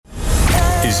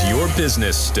Is your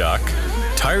business stuck?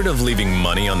 Tired of leaving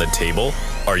money on the table?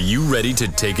 Are you ready to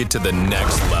take it to the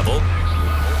next level?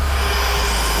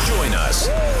 Join us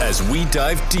as we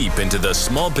dive deep into the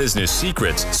small business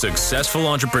secrets successful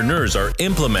entrepreneurs are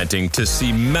implementing to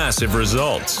see massive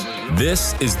results.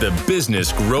 This is the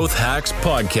Business Growth Hacks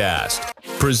Podcast,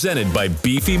 presented by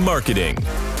Beefy Marketing.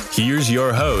 Here's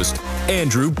your host,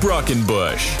 Andrew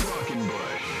Brockenbush.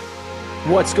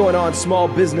 What's going on, small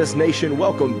business nation?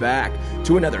 Welcome back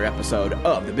to another episode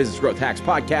of the Business Growth Hacks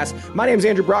Podcast. My name is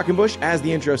Andrew Brockenbush, as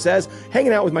the intro says,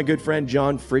 hanging out with my good friend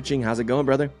John Fritching. How's it going,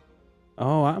 brother?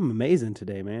 Oh, I'm amazing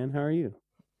today, man. How are you?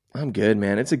 I'm good,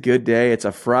 man. It's a good day. It's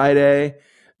a Friday.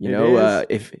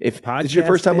 If it's your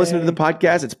first time listening to the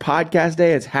podcast, it's podcast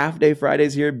day. It's half day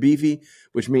Fridays here at Beefy,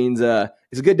 which means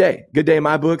it's a good day. Good day in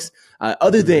my books.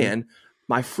 Other than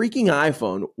my freaking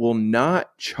iPhone will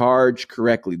not charge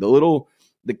correctly.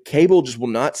 The cable just will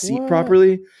not seat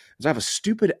properly. So I have a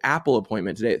stupid Apple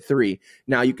appointment today at 3.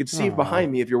 Now you could see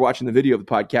behind me, if you're watching the video of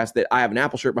the podcast, that I have an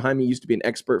Apple shirt behind me. Used to be an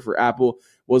expert for Apple.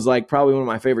 Was like probably one of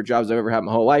my favorite jobs I've ever had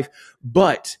my whole life.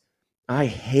 But I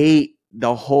hate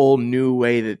the whole new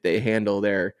way that they handle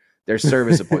their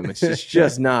service appointments. It's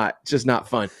just not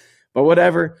fun. But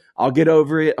whatever, I'll get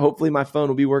over it. Hopefully my phone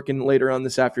will be working later on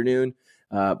this afternoon.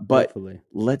 But hopefully.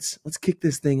 Let's kick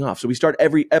this thing off. So we start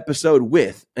every episode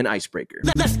with an icebreaker.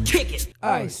 Let's kick it.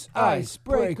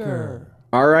 Icebreaker.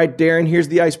 All right, Darren, here's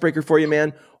the icebreaker for you,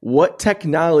 man. What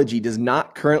technology does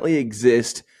not currently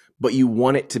exist, but you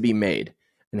want it to be made?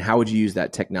 And how would you use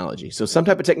that technology? So some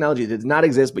type of technology that does not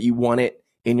exist, but you want it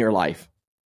in your life.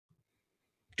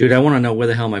 Dude, I want to know where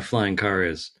the hell my flying car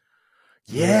is.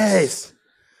 Yes.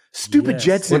 Stupid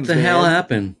Jetsons. What the hell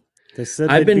happened?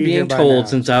 I've been being told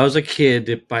since I was a kid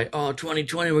that by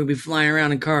 2020 we'll be flying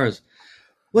around in cars.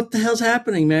 What the hell's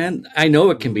happening, man? I know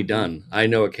it can be done. I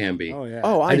know it can be. Oh yeah.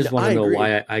 I just want to know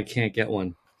why I can't get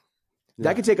one.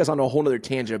 That could take us on a whole nother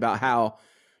tangent about how,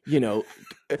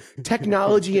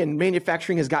 technology and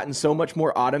manufacturing has gotten so much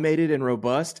more automated and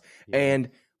robust, and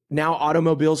now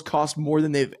automobiles cost more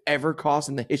than they've ever cost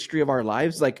in the history of our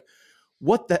lives. Like,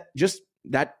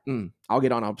 I'll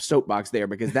get on a soapbox there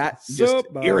because that just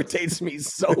irritates me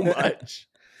so much.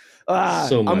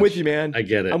 So much. I'm with you, man. I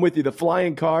get it. I'm with you. The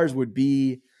flying cars would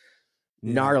be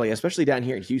gnarly, especially down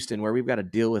here in Houston where we've got to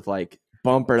deal with like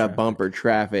bumper to bumper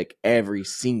traffic every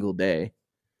single day.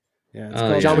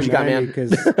 Yeah, John, what you got, man?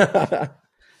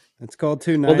 It's called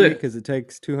 290 because it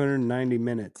takes 290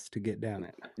 minutes to get down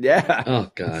it. Yeah.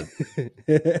 Oh, God.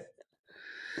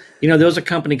 There was a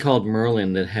company called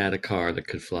Merlin that had a car that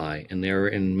could fly, and they were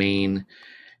in Maine,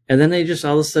 and then they just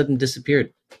all of a sudden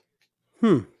disappeared.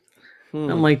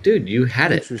 I'm like, dude, you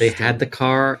had it. They had the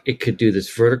car. It could do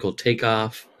this vertical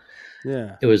takeoff.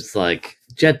 Yeah. It was like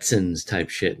Jetsons type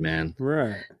shit, man.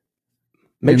 Right.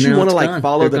 Makes you want to gone.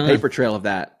 follow They're the gone. paper trail of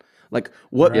that. Like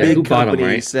what Who big bought 'em, company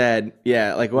right? said,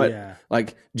 like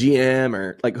GM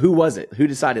or like who was it? Who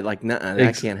decided like, nah,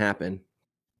 that can't happen?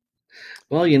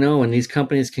 Well, when these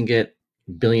companies can get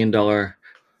billion-dollar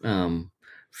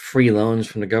free loans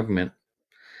from the government,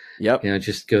 Yep. it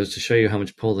just goes to show you how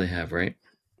much pull they have, right?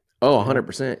 Oh,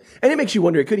 100%. And it makes you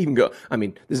wonder, it could even go, I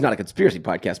mean, this is not a conspiracy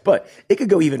podcast, but it could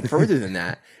go even further than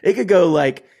that. It could go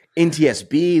like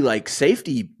NTSB, like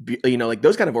safety, like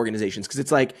those kind of organizations. Because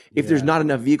it's like, if there's not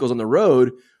enough vehicles on the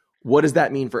road, what does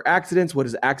that mean for accidents? What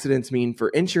does accidents mean for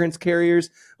insurance carriers?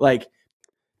 Like,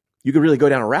 you could really go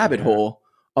down a rabbit hole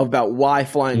about why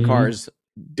flying cars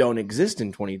don't exist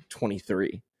in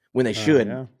 2023 when they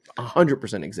should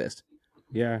 100% exist.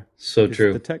 Yeah. So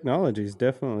true. The technology is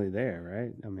definitely there,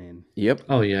 right? I mean, Yep.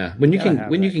 Oh yeah. When you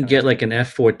can get like an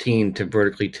F-14 to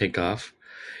vertically take off,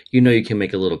 you can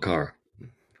make a little car.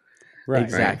 Right.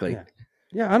 Exactly.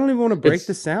 Yeah. I don't even want to break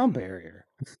the sound barrier.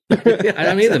 I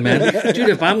don't either, man. Dude,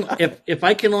 if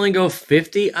I can only go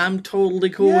 50, I'm totally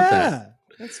cool with that.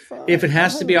 That's fine. If it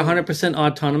has to be 100%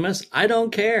 autonomous, I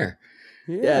don't care.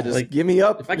 Yeah, just give me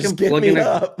up. If I just can plug give in me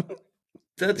up.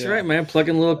 That's right, man. Plug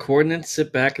in little coordinates,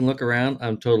 sit back and look around.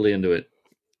 I'm totally into it.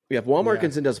 If Walmart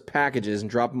can send us packages and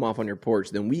drop them off on your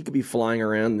porch, then we could be flying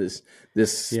around this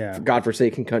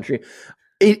godforsaken country.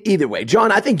 Either way,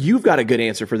 John, I think you've got a good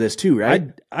answer for this too,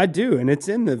 right? I do, and it's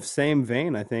in the same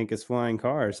vein, I think, as flying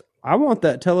cars. I want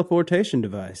that teleportation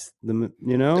device.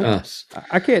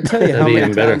 I can't tell you how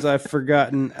many times I've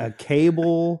forgotten a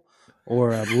cable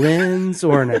or a lens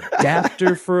or an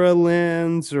adapter for a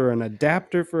lens or an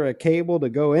adapter for a cable to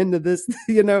go into this,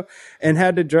 and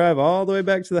had to drive all the way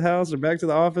back to the house or back to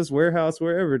the office, warehouse,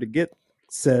 wherever to get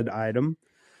said item.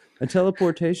 A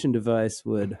teleportation device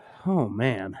would, oh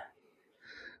man.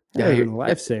 Yeah, you're a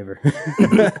lifesaver.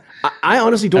 I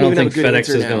honestly don't even think have a good FedEx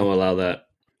answer is now. going to allow that.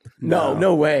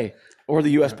 No way. Or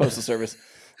the U.S. Postal Service.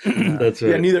 That's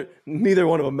right. Yeah, neither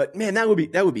one of them. But man, that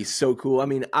would be so cool. I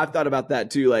mean, I've thought about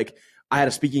that too. Like, I had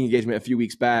a speaking engagement a few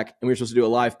weeks back, and we were supposed to do a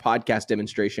live podcast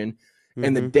demonstration.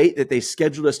 And the date that they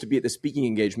scheduled us to be at the speaking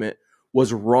engagement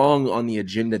was wrong on the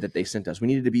agenda that they sent us. We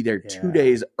needed to be there 2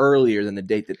 days earlier than the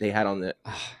date that they had on the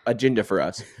agenda for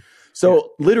us.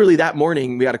 So literally that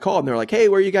morning, we got a call, and they're like, "Hey,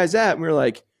 where are you guys at?" And we were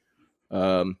like,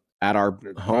 at our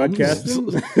homes,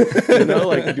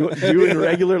 like doing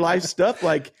regular life stuff.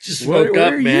 Like, just woke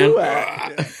up, man.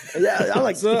 Yeah, I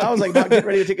was like about getting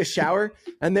ready to take a shower,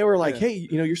 and they were like, "Hey,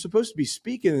 you're supposed to be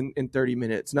speaking in 30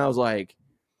 minutes," and I was like,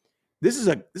 "This is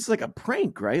like a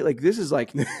prank, right? Like, this is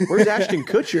like, where's Ashton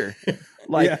Kutcher?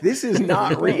 Like, this is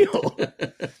not real."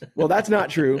 Well, that's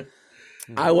not true.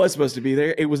 I was supposed to be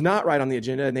there. It was not right on the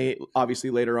agenda, and they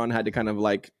obviously later on had to kind of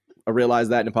like realize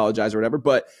that and apologize or whatever.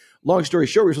 But long story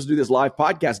short, we were supposed to do this live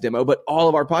podcast demo, but all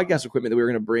of our podcast equipment that we were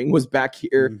going to bring was back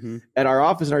here at our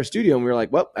office in our studio. And we were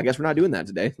like, well, I guess we're not doing that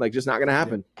today. Like, just not going to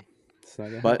happen.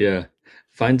 But yeah,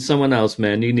 find someone else,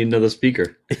 man. You need another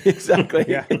speaker. Exactly.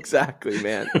 Yeah. Exactly,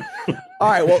 man. All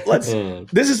right. Well,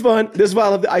 this is fun. This is why I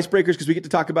love the icebreakers, because we get to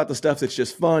talk about the stuff that's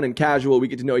just fun and casual. We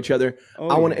get to know each other.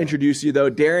 I want to introduce you,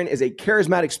 though. Darren is a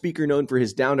charismatic speaker known for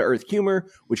his down-to-earth humor,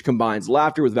 which combines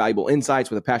laughter with valuable insights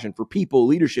with a passion for people,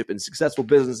 leadership, and successful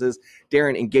businesses.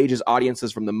 Darren engages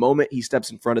audiences from the moment he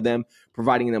steps in front of them,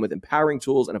 providing them with empowering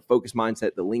tools and a focused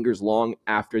mindset that lingers long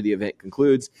after the event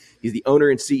concludes. He's the owner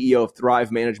and CEO of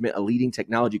Thrive Management, a leading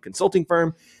technology consulting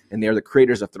firm, and they are the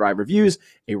creators of Thrive Reviews,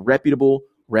 a reputable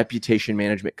reputation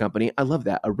management company. I love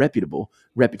that. A reputable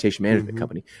reputation management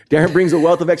company. Darren brings a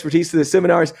wealth of expertise to the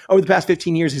seminars. Over the past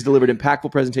 15 years, he's delivered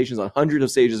impactful presentations on hundreds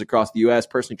of stages across the U.S.,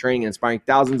 personally training and inspiring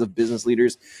thousands of business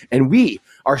leaders. And we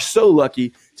are so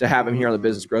lucky to have him here on the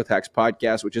Business Growth Hacks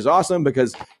podcast, which is awesome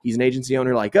because he's an agency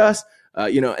owner like us.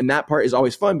 And that part is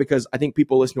always fun because I think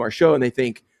people listen to our show and they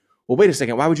think, well, wait a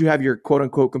second, why would you have your quote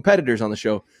unquote competitors on the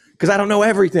show? Because I don't know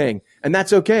everything, and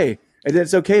that's okay. And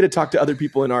it's okay to talk to other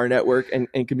people in our network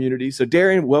and community. So,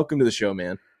 Darren, welcome to the show,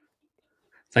 man.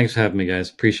 Thanks for having me,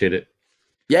 guys. Appreciate it.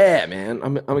 Yeah, man.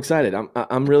 I'm excited.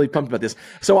 I'm really pumped about this.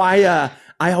 So I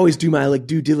always do my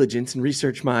due diligence and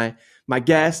research my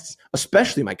guests,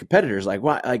 especially my competitors. Like,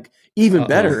 why? Like, even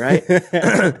better, right?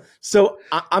 So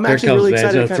I'm actually really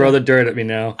excited. Throw the dirt at me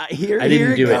now. Here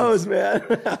it goes, man.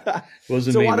 It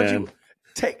wasn't me, man.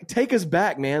 Take us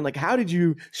back, man. Like, how did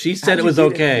you? She said it was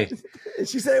okay.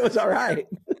 She said it was all right.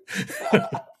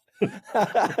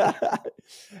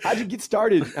 How'd you get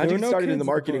started? How'd you get started in the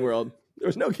marketing world? There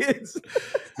was no kids.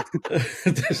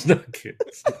 There's no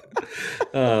kids.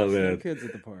 Oh man, no kids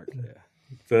at the park. Yeah.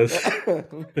 That's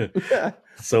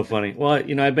so funny. Well,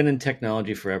 I've been in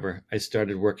technology forever. I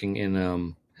started working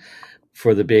in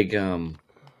for the big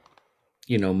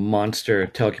monster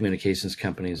telecommunications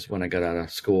companies when I got out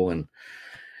of school, and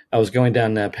I was going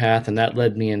down that path, and that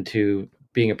led me into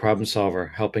being a problem solver,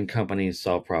 helping companies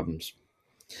solve problems.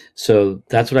 So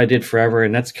that's what I did forever,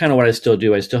 and that's kind of what I still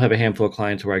do. I still have a handful of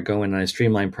clients where I go in and I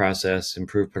streamline process,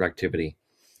 improve productivity.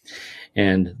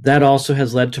 And that also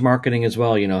has led to marketing as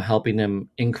well, helping them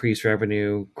increase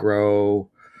revenue, grow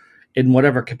in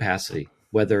whatever capacity,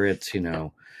 whether it's,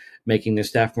 making their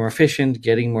staff more efficient,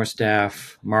 getting more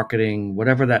staff, marketing,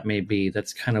 whatever that may be.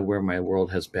 That's kind of where my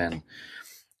world has been.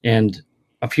 And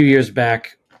a few years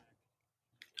back,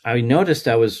 I noticed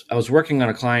I was working on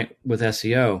a client with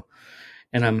SEO,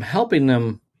 and I'm helping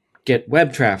them get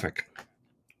web traffic.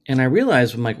 And I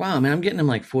realized, I'm like, wow, man, I'm getting them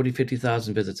like 40,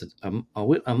 50,000 visits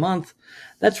a month.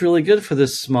 That's really good for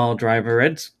this small driver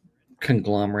ed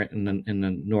conglomerate in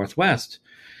the Northwest.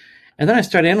 And then I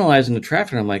started analyzing the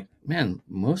traffic, and I'm like, man,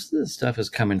 most of this stuff is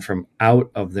coming from out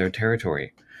of their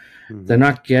territory. Mm-hmm. They're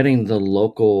not getting the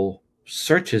local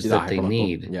searches that they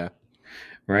need. Yeah.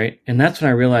 Right. And that's when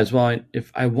I realized, well,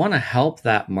 if I want to help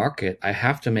that market, I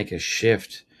have to make a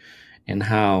shift in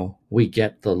how we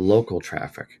get the local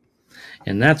traffic.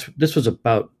 And this was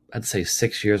about, I'd say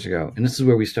 6 years ago. And this is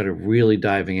where we started really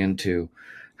diving into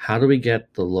how do we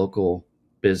get the local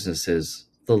businesses,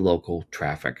 the local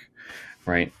traffic,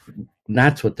 right? And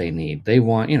that's what they need. They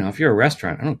want, if you're a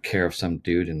restaurant, I don't care if some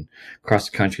dude across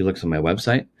the country looks at my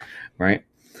website, right?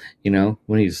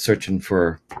 When he's searching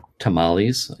for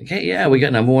tamales, like, hey, yeah, we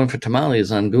got #1 for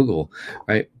tamales on Google,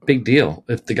 right? Big deal.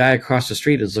 If the guy across the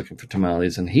street is looking for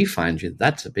tamales and he finds you,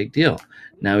 that's a big deal.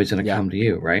 Now he's going to come to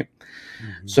you, right?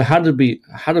 Mm-hmm. So how do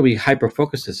we hyper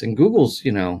focus this? And Google's,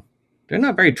 they're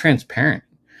not very transparent.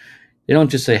 They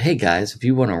don't just say, hey guys, if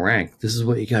you want to rank, this is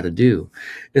what you got to do.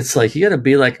 It's like, you got to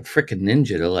be like a freaking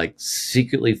ninja to like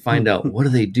secretly find out what do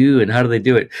they do and how do they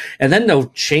do it. And then they'll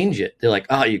change it. They're like,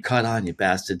 oh, you caught on, you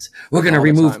bastards. We're going to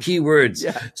remove keywords.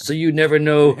 Yeah. So you never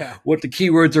know what the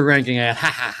keywords are ranking at. Ha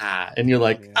ha ha. And you're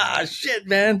like, shit,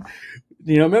 man.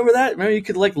 Remember that? Remember you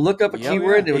could like look up a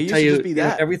keyword and it would tell you,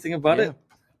 everything about it?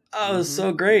 Oh, it was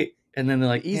so great. And then they're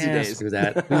like, easy days. Screw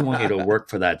that. We want you to work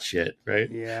for that shit, right?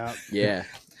 Yeah. Yeah.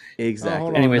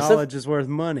 Exactly. Anyway, knowledge is worth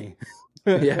money.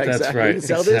 Yeah, that's right.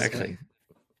 Exactly.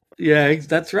 Yeah,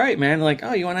 that's right, man. Like,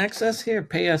 oh, you want access? Here,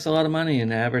 pay us a lot of money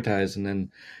and advertise, and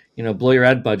then, blow your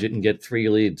ad budget and get 3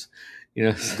 leads.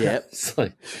 Yep. It's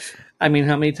like, I mean,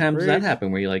 how many times does that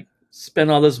happen where you like spend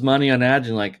all this money on ads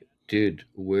and like, dude,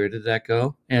 where did that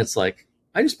go? And it's like,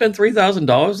 I just spent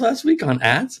 $3,000 last week on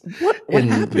ads. What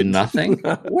happened? Nothing.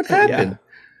 What happened?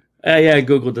 Yeah,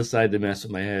 Google decided to mess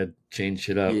with my head, change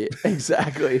shit up. Yeah,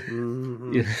 exactly.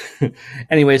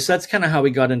 Anyway, so that's kind of how we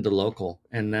got into local,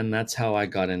 and then that's how I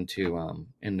got into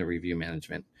review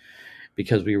management,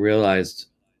 because we realized,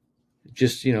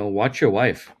 just watch your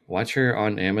wife, watch her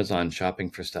on Amazon shopping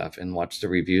for stuff, and watch the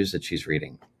reviews that she's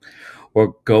reading,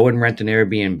 or go and rent an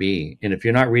Airbnb. And if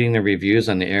you're not reading the reviews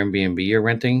on the Airbnb you're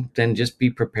renting, then just be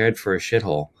prepared for a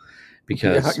shithole.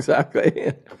 Because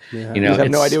exactly. You have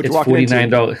no idea what you're walking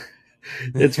into.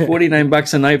 It's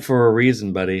 $49 a night for a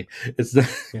reason, buddy. It's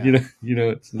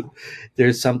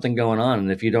there's something going on, and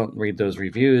if you don't read those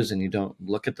reviews and you don't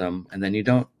look at them, and then you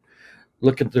don't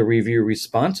look at the review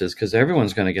responses, because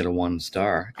everyone's going to get a 1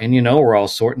 star, and we're all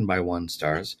sorting by 1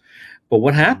 stars. But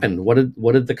what happened? What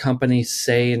did the company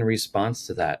say in response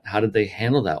to that? How did they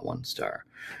handle that 1 star?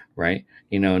 Right?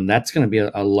 And that's going to be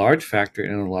a large factor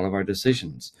in a lot of our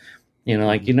decisions.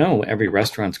 Every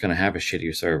restaurant's going to have a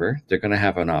shitty server. They're going to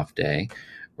have an off day,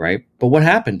 right? But what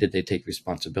happened? Did they take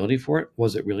responsibility for it?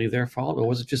 Was it really their fault? Or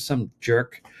was it just some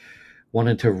jerk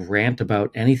wanted to rant about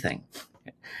anything?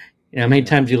 How many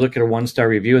times you look at a 1-star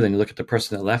review and then you look at the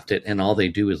person that left it and all they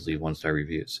do is leave 1-star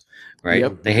reviews, right?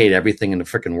 Yep. They hate everything in the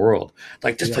freaking world.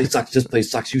 Like, this place sucks, this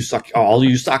place sucks, you suck, all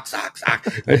you suck.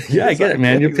 Yeah, I get it,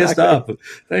 man. You're pissed off.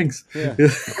 Thanks. Yeah.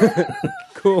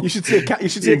 Cool. You should see a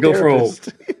therapist.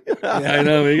 I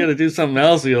know. You got to do something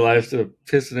else in your life to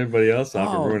pissing everybody else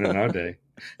off and ruining our day.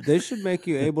 They should make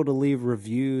you able to leave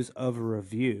reviews of a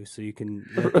review, so you can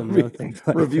let them know things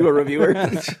like review a reviewer.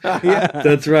 Yeah,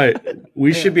 that's right.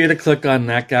 We should be able to click on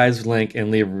that guy's link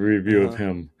and leave a review of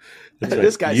him. It's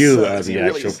this guy you sucks. are the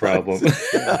actual problem.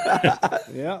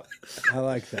 Yeah, I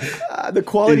like that. The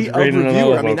quality of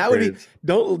reviewer. I mean, that would be.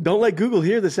 Don't let Google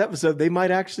hear this episode. They might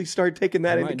actually start taking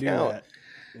that into account.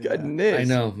 Goodness. I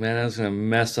know, man. That's going to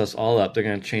mess us all up. They're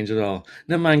going to change it all.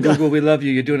 Never mind, Google. We love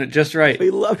you. You're doing it just right. We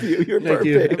love you. You're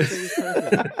perfect.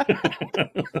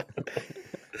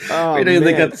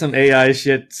 They got some AI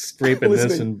shit scraping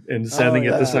this and sending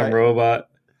it to some robot.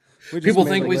 People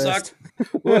think we suck.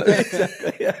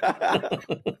 Exactly.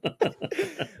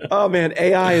 Oh man,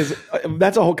 AI is.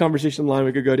 That's a whole conversation line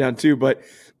we could go down too. But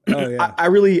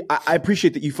I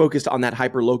appreciate that you focused on that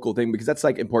hyper local thing, because that's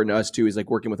like important to us too. Is like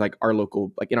working with like our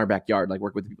local, like in our backyard, like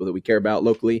work with the people that we care about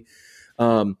locally.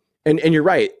 And you're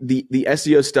right. The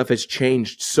SEO stuff has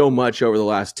changed so much over the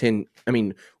last 10. I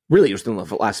mean, really just in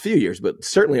the last few years, but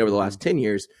certainly over the last 10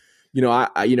 years. You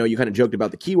kind of joked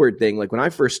about the keyword thing. Like when I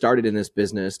first started in this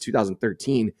business,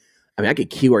 2013. I mean, I could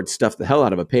keyword stuff the hell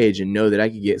out of a page and know that I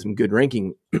could get some good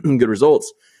ranking, good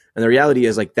results. And the reality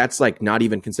is, like, that's like not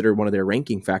even considered one of their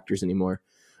ranking factors anymore,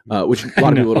 which a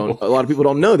lot of people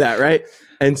don't know that, right?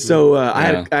 And so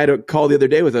I had a call the other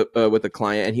day with a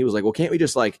client, and he was like, "Well, can't we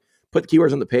just like put the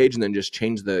keywords on the page and then just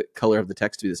change the color of the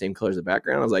text to be the same color as the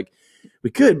background?" I was like, "We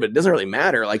could, but it doesn't really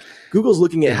matter. Like, Google's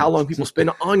looking at how long people spend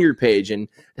on your page and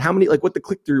how many, like, what the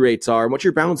click-through rates are and what's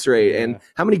your bounce rate and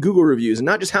how many Google reviews, and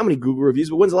not just how many Google reviews,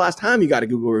 but when's the last time you got a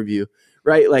Google review,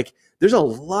 right? Like, there's a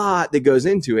lot that goes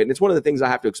into it. And it's one of the things I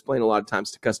have to explain a lot of times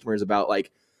to customers about,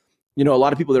 like, a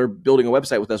lot of people that are building a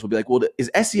website with us will be like, well, is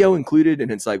SEO included?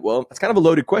 And it's like, well, that's kind of a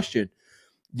loaded question.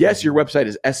 Yes, your website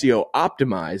is SEO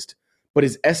optimized, but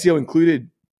is SEO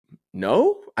included?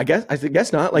 No, I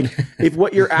guess not. Like, if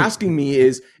what you're asking me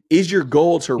is your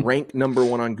goal to rank number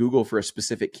 1 on Google for a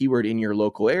specific keyword in your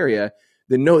local area,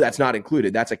 then no, that's not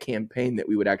included. That's a campaign that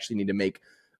we would actually need to make,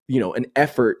 an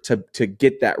effort to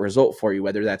get that result for you,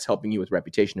 whether that's helping you with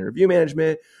reputation and review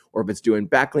management, or if it's doing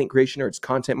backlink creation, or it's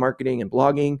content marketing and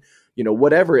blogging,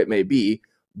 whatever it may be.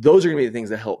 Those are going to be the things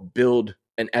that help build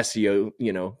an SEO,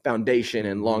 foundation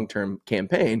and long-term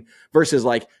campaign versus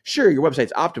like, sure, your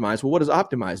website's optimized. Well, what does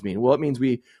optimized mean? Well, it means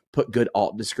we put good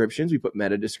alt descriptions. We put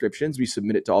meta descriptions. We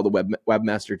submit it to all the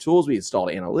webmaster tools. We installed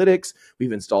analytics.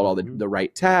 We've installed all the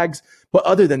right tags. But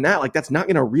other than that, like, that's not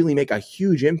going to really make a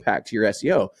huge impact to your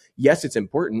SEO. Yes, it's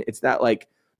important. It's that like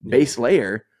base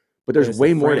layer, but there's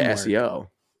way more to SEO.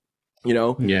 You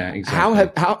know? Yeah,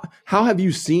 exactly. How have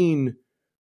you seen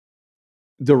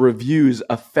the reviews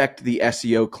affect the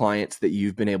SEO clients that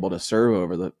you've been able to serve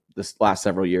over this last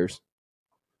several years?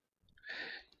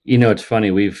 You know, it's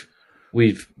funny. We've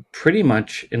pretty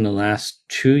much in the last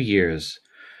 2 years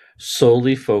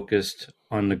solely focused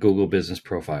on the Google Business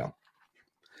Profile.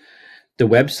 The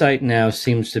website now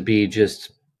seems to be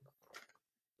just,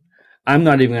 I'm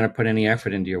not even going to put any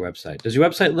effort into your website. Does your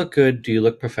website look good? Do you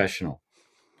look professional?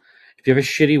 If you have a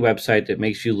shitty website that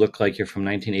makes you look like you're from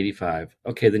 1985,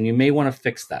 okay, then you may want to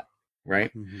fix that,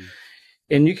 right? Mm-hmm.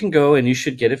 And you can go and you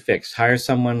should get it fixed. Hire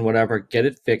someone, whatever, get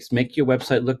it fixed. Make your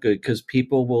website look good, because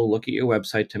people will look at your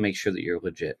website to make sure that you're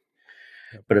legit.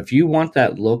 Yep. But if you want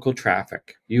that local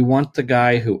traffic, you want the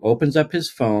guy who opens up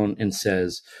his phone and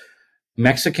says,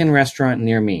 Mexican restaurant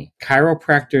near me,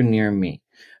 chiropractor near me,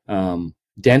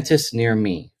 dentist near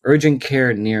me, urgent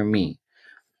care near me,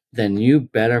 then you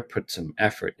better put some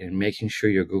effort in making sure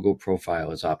your Google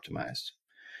profile is optimized.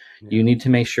 Yeah. You need to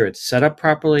make sure it's set up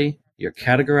properly, you're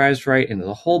categorized right, and there's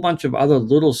a whole bunch of other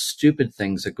little stupid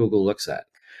things that Google looks at,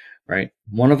 right?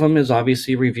 One of them is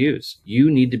obviously reviews. You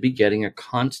need to be getting a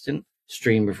constant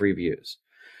stream of reviews.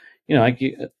 You know, like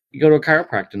you go to a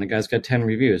chiropractor and the guy's got 10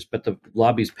 reviews, but the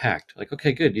lobby's packed. Like,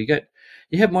 okay, good.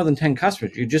 You have more than 10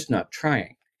 customers. You're just not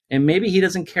trying. And maybe he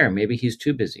doesn't care. Maybe he's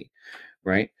too busy,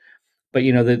 right? But,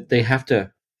 you know, that they have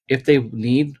to, if they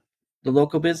need the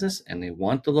local business and they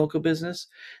want the local business,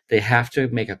 they have to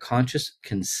make a conscious,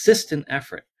 consistent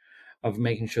effort of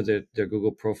making sure that their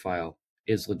Google profile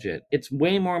is legit. It's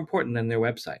way more important than their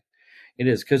website. It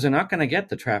is, because they're not going to get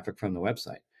the traffic from the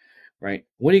website, right?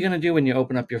 What are you going to do when you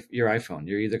open up your iPhone?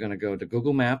 You're either going to go to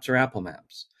Google Maps or Apple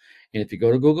Maps. And if you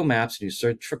go to Google Maps and you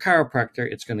search for chiropractor,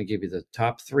 it's going to give you the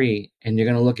top 3, and you're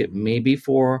going to look at maybe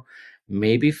 4,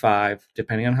 maybe 5,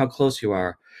 depending on how close you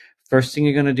are. First thing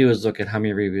you're going to do is look at how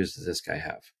many reviews does this guy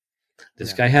have.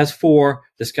 This guy has 4.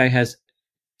 This guy has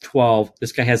 12.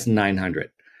 This guy has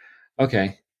 900.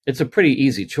 Okay, it's a pretty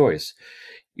easy choice.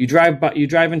 You drive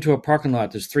into a parking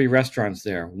lot. There's 3 restaurants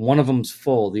there. One of them's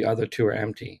full. The other 2 are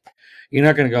empty. You're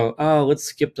not going to go, oh, let's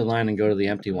skip the line and go to the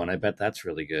empty one. I bet that's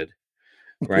really good,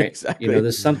 right? Exactly. You know,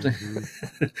 there's something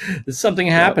there's something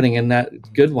happening in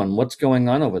that good one. What's going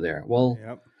on over there? Well,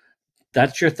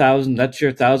 that's your 1,000. That's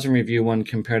your 1,000 review one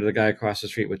compared to the guy across the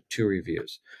street with 2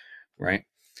 reviews, right?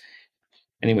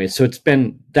 Anyway, so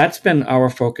that's been our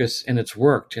focus, and it's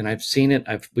worked. And I've seen it.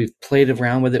 We've played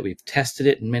around with it. We've tested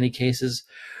it in many cases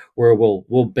where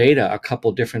we'll beta a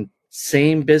couple different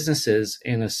same businesses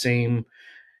in a same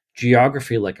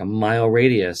geography, like a mile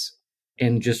radius,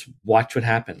 and just watch what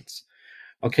happens.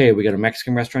 Okay, we got a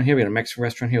Mexican restaurant here. We got a Mexican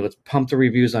restaurant here. Let's pump the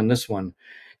reviews on this one,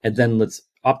 and then let's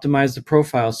optimize the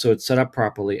profile so it's set up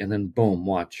properly, and then boom,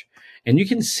 watch. And you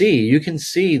can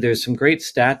see there's some great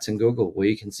stats in Google where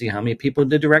you can see how many people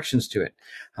did directions to it,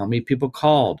 how many people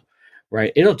called,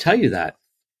 right? It'll tell you that.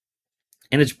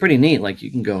 And it's pretty neat. Like,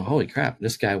 you can go, holy crap,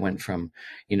 this guy went from,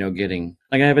 getting,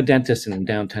 like, I have a dentist in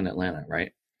downtown Atlanta,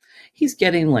 right? He's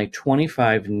getting like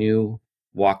 25 new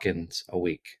walk-ins a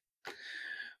week.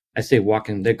 I say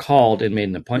walk-in, they called and made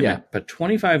an appointment, but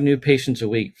 25 new patients a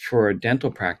week for a dental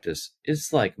practice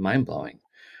is like mind-blowing.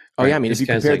 Oh, right? Yeah. I mean, if you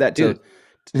compare that to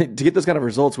get those kind of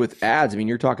results with ads, I mean,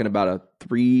 you're talking about a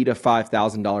 $3,000 to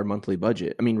 $5,000 monthly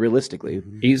budget. I mean, realistically,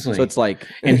 easily. So it's like,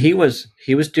 and he was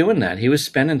doing that. He was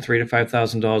spending $3,000 to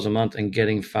 $5,000 a month and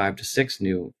getting 5 to 6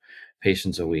 new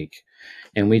patients a week.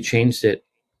 And we changed it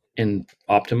and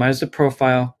optimized the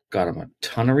profile, got him a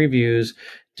ton of reviews,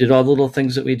 did all the little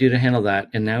things that we do to handle that.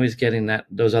 And now he's getting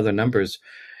those other numbers.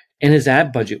 And his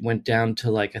ad budget went down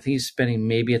to, like, I think he's spending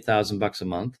maybe $1,000 a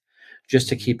month just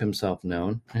to keep himself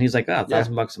known. And he's like,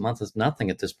 $1,000 a month is nothing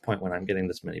at this point when I'm getting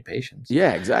this many patients.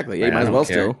 Yeah, exactly. Yeah, you might as well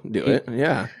still do it.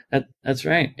 Yeah. That's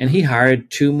right. And he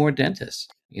hired 2 more dentists,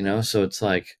 so it's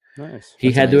like, nice.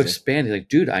 He had to expand. He's like,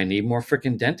 dude, I need more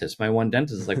freaking dentists. My one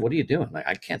dentist is like, what are you doing? Like,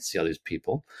 I can't see all these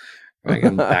people. Right?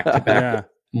 I'm back to back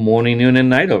morning, noon, and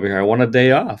night over here. I want a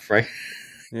day off, right?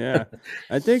 Yeah.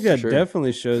 I think that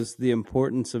definitely shows the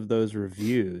importance of those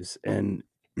reviews. And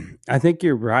I think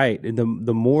you're right. The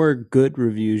more good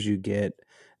reviews you get,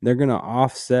 they're going to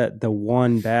offset the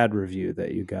one bad review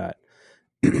that you got.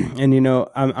 And,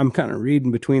 I'm kind of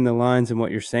reading between the lines in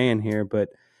what you're saying here, but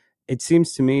it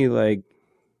seems to me like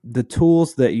the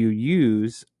tools that you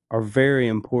use are very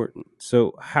important.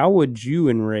 So how would you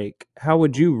rank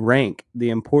the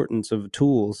importance of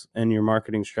tools in your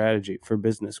marketing strategy for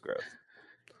business growth?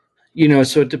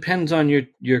 So it depends on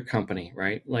your company,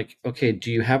 right? Like, okay, do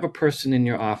you have a person in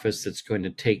your office that's going to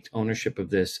take ownership of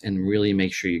this and really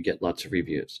make sure you get lots of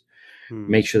reviews?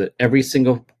 Make sure that every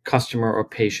single customer or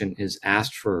patient is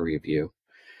asked for a review,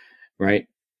 right?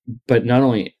 But not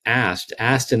only asked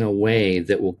in a way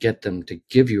that will get them to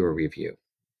give you a review,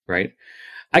 right?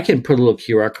 I can put a little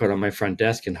QR code on my front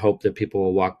desk and hope that people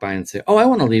will walk by and say, oh, I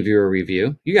want to leave you a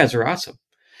review. You guys are awesome.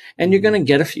 And you're going to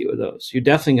get a few of those. You're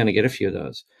definitely going to get a few of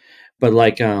those. But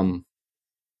like, think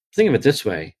of it this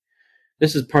way.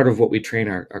 This is part of what we train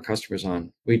our customers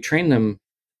on. We train them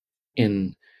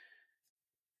in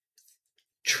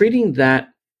treating that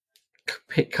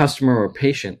customer or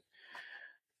patient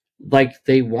like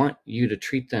they want you to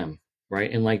treat them,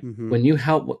 right? And like when you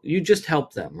help, you just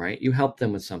help them, right? You help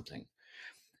them with something.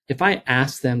 If I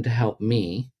ask them to help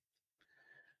me,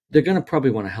 they're going to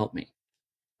probably want to help me.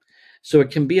 So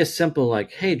it can be as simple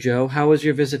like, hey, Joe, how was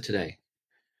your visit today?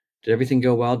 Did everything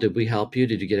go well? Did we help you?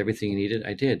 Did you get everything you needed?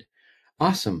 I did.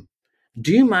 Awesome.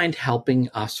 Do you mind helping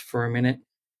us for a minute?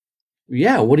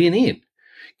 Yeah. What do you need?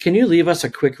 Can you leave us a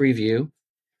quick review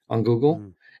on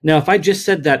Google? Now, if I just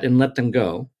said that and let them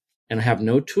go and I have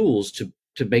no tools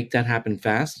to make that happen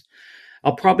fast,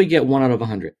 I'll probably get 1 out of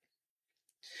 100.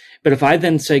 But if I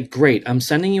then say, great, I'm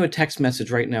sending you a text message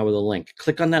right now with a link.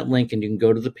 Click on that link and you can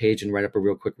go to the page and write up a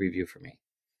real quick review for me.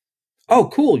 Oh,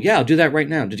 cool. Yeah, I'll do that right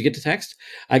now. Did you get the text?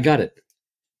 I got it.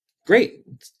 Great.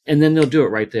 And then they'll do it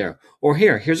right there. Or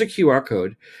here's a QR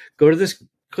code. Go to this,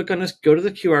 click on this, go to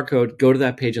the QR code, go to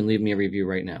that page and leave me a review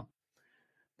right now.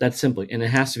 That's simple. And it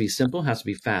has to be simple, has to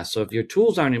be fast. So if your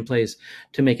tools aren't in place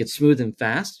to make it smooth and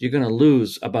fast, you're going to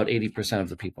lose about 80% of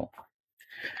the people.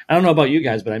 I don't know about you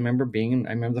guys, but I remember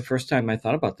the first time I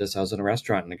thought about this, I was in a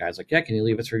restaurant and the guy's like, yeah, can you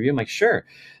leave us a review? I'm like, sure.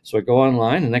 So I go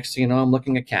online and next thing you know, I'm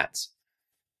looking at cats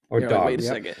or dogs. Like, wait a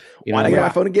second. Why'd I get my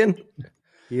phone again?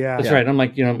 Yeah. That's right. I'm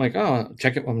like, oh,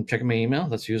 check it. I'm checking my email.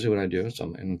 That's usually what I do.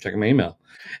 So I'm checking my email.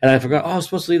 And I forgot, I was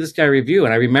supposed to leave this guy a review.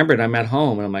 And I remembered I'm at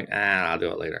home and I'm like, I'll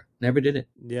do it later. Never did it.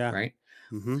 Yeah. Right.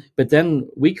 But then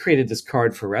we created this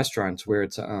card for restaurants where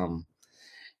it's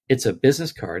a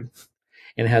business card.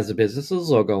 And it has the business's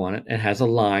logo on it. It has a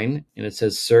line and it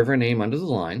says server name under the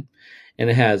line. And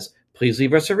it has, please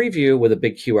leave us a review with a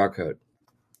big QR code.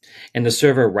 And the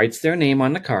server writes their name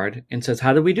on the card and says,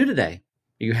 how did we do today?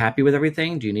 Are you happy with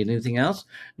everything? Do you need anything else?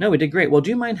 No, we did great. Well, do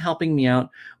you mind helping me out?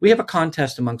 We have a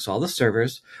contest amongst all the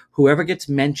servers. Whoever gets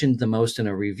mentioned the most in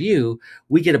a review,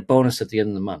 we get a bonus at the end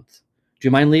of the month. Do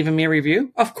you mind leaving me a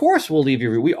review? Of course we'll leave you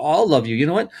a review. We all love you. You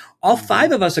know what? All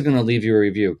 5 of us are going to leave you a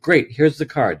review. Great. Here's the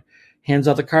card. Hands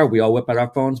out the card. We all whip out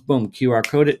our phones. Boom. QR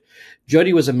code it.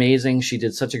 Jody was amazing. She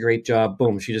did such a great job.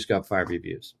 Boom. She just got 5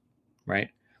 reviews. Right?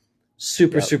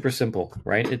 Super simple,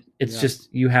 right? It's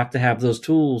just, you have to have those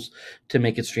tools to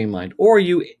make it streamlined. Or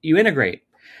you integrate.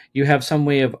 You have some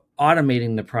way of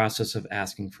automating the process of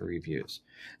asking for reviews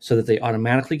so that they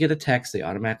automatically get a text, they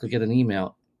automatically get an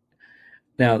email.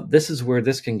 Now, this is where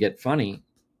this can get funny.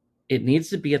 It needs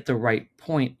to be at the right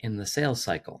point in the sales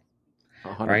cycle.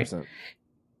 100%. Right?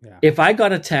 Yeah. If I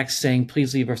got a text saying,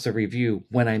 please leave us a review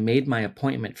when I made my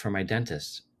appointment for my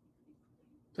dentist,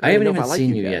 I haven't even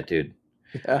seen you yet, dude.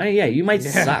 Yeah, you might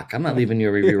suck. I'm not leaving you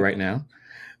a review right now,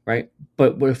 right?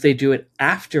 But what if they do it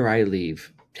after I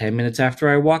leave, 10 minutes after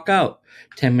I walk out,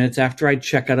 10 minutes after I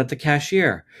check out at the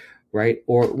cashier, right?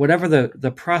 Or whatever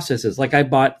the process is. Like I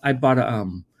bought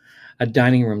a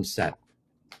dining room set.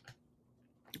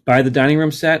 Buy the dining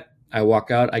room set, I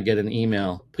walk out, I get an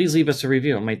email. Please leave us a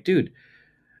review. I'm like, dude,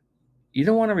 you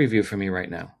don't want a review from me right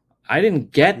now. I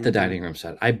didn't get the dining room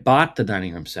set. I bought the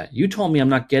dining room set. You told me I'm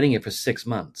not getting it for 6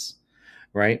 months.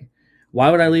 Right? Why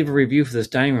would I leave a review for this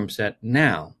dining room set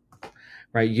now?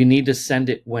 Right? You need to send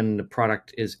it when the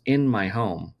product is in my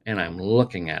home and I'm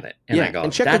looking at it. And I go,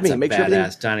 and check that's with me. Make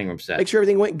badass dining room set. Make sure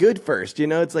everything went good first.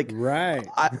 It's like, right.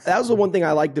 That was the one thing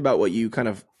I liked about what you kind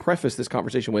of prefaced this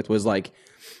conversation with was like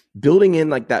building in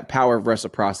like that power of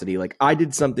reciprocity. Like I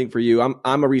did something for you.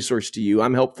 I'm a resource to you.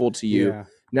 I'm helpful to you. Yeah.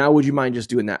 Now, would you mind just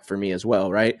doing that for me as well?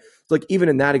 Right. So like even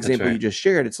in that example you just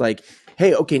shared, it's like,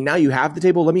 hey, okay, now you have the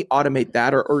table. Let me automate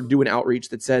that or do an outreach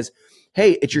that says,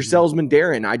 hey, it's your salesman,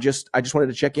 Darren. I just wanted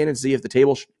to check in and see if the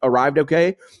table arrived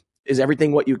okay. Is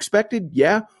everything what you expected?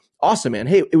 Yeah. Awesome, man.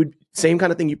 Hey, same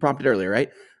kind of thing you prompted earlier, right?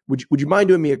 Would you mind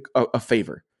doing me a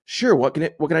favor? Sure. What can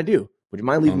I do? Would you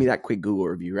mind leaving me that quick Google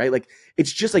review, right? Like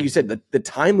it's just like you said, the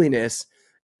timeliness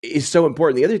is so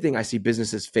important. The other thing I see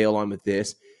businesses fail on with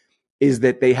this is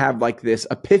that they have like this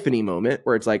epiphany moment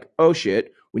where it's like, oh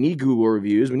shit, We need Google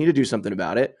reviews. We need to do something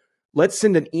about it. Let's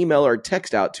send an email or a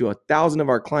text out to 1,000 of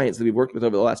our clients that we've worked with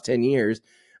over the last 10 years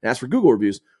and ask for Google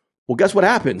reviews. Well, guess what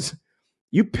happens?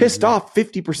 You pissed off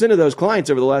 50% of those clients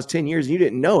over the last 10 years and you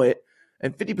didn't know it.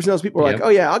 And 50% of those people are like, oh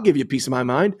yeah, I'll give you a piece of my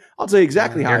mind. I'll tell you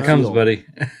exactly how I feel. Here comes, buddy.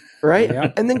 Right?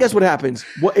 Yep. And then guess what happens?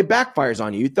 Well, it backfires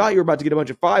on you. You thought you were about to get a bunch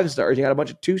of 5 stars. You got a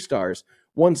bunch of 2 stars,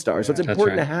 1 star. Yeah, so it's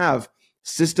important to have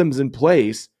systems in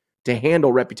place to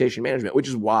handle reputation management, which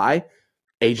is why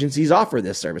agencies offer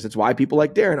this service. It's why people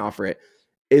like Darren offer it,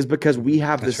 is because we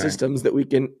have the systems that we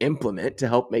can implement to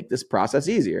help make this process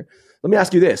easier. Let me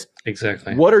ask you this.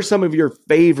 Exactly. What are some of your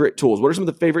favorite tools? What are some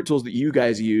of the favorite tools that you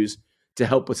guys use to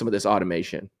help with some of this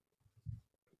automation?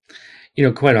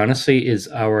 Quite honestly, is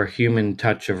our human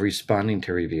touch of responding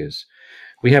to reviews.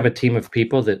 We have a team of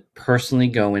people that personally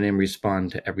go in and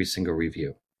respond to every single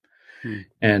review.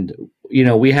 And,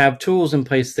 we have tools in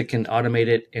place that can automate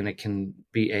it, and it can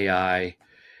be AI.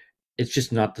 It's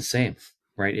just not the same,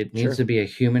 right? It needs to be a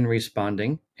human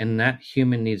responding, and that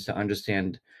human needs to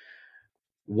understand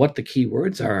what the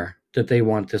keywords are that they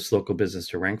want this local business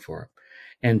to rank for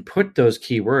and put those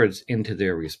keywords into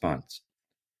their response.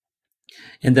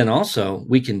 And then also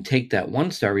we can take that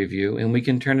 1-star review and we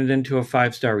can turn it into a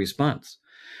 5-star response,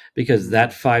 because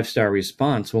that 5-star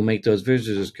response will make those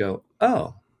visitors go,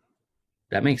 oh,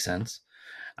 that makes sense.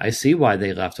 I see why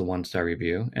they left a 1-star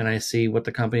review, and I see what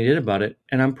the company did about it.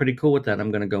 And I'm pretty cool with that.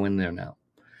 I'm going to go in there now.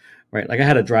 Right. Like I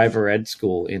had a driver ed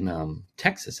school in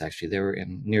Texas, actually. They were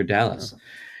near Dallas.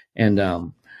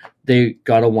 And they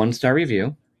got a 1-star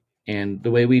review. And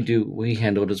the way we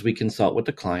handle it is we consult with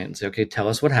the client and say, okay, tell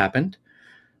us what happened.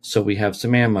 So we have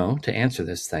some ammo to answer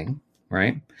this thing.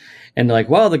 Right. And they're like,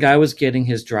 well, the guy was getting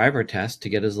his driver test to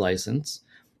get his license,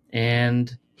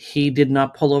 and he did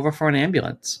not pull over for an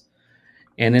ambulance.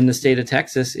 And in the state of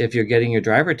Texas, if you're getting your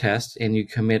driver test and you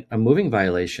commit a moving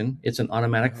violation, it's an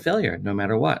automatic failure no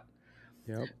matter what.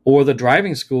 Yep. Or the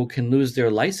driving school can lose their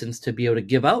license to be able to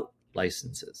give out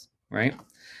licenses, right?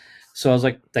 So I was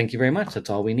like, thank you very much. That's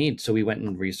all we need. So we went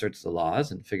and researched the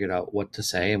laws and figured out what to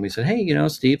say. And we said, hey,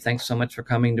 Steve, thanks so much for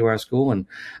coming to our school. And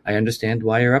I understand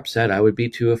why you're upset. I would be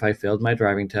too if I failed my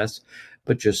driving test.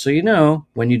 But just so you know,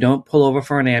 when you don't pull over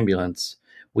for an ambulance,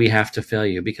 we have to fail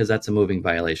you because that's a moving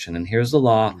violation. And here's the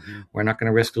law. We're not going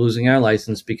to risk losing our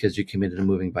license because you committed a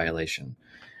moving violation.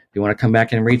 If you want to come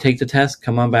back and retake the test,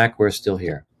 come on back. We're still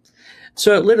here.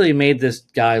 So it literally made this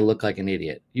guy look like an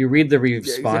idiot. You read the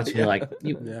response and you're like,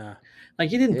 you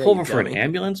didn't pull over for an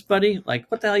ambulance, buddy? Like,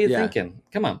 what the hell are you thinking?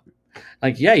 Come on.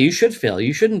 Like, yeah, you should fail.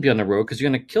 You shouldn't be on the road because you're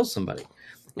going to kill somebody.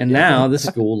 And now the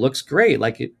school looks great.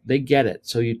 Like they get it.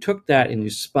 So you took that and you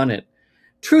spun it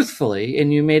truthfully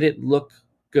and you made it look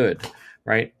good.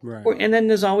 Right. And then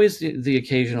there's always the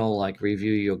occasional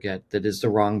review you'll get that is the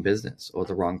wrong business or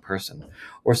the wrong person,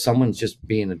 or someone's just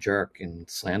being a jerk and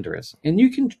slanderous. And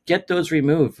you can get those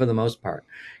removed for the most part.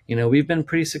 We've been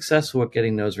pretty successful at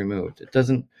getting those removed. It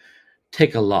doesn't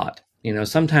take a lot.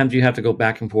 Sometimes you have to go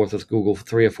back and forth with Google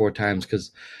 3 or 4 times,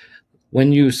 because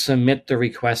when you submit the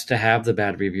request to have the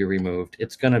bad review removed,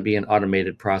 it's going to be an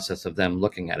automated process of them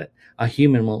looking at it. A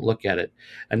human won't look at it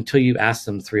until you ask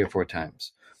them 3 or 4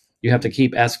 times. You have to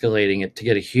keep escalating it to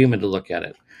get a human to look at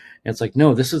it. And it's like,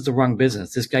 no, this is the wrong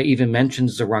business. This guy even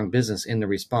mentions the wrong business in the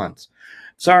response.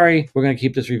 Sorry, we're going to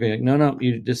keep this review. Like, no,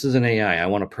 this is an AI. I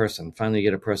want a person. Finally,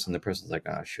 you get a person. The person's like,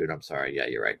 oh, shoot, I'm sorry. Yeah,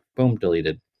 you're right. Boom,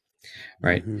 deleted.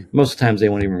 Right. Most of the times they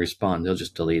won't even respond. They'll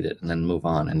just delete it and then move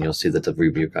on. And you'll see that the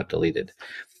review got deleted.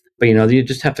 But, you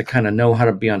just have to kind of know how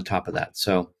to be on top of that.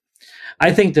 So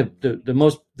I think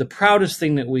the proudest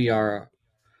thing that we are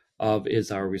of is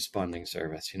our responding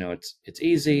service. It's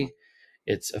easy,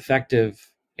 it's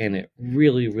effective, and it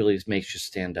really, really makes you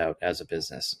stand out as a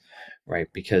business, right?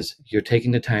 Because you're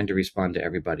taking the time to respond to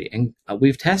everybody. And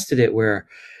we've tested it where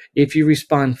if you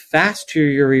respond fast to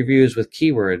your reviews with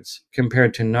keywords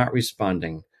compared to not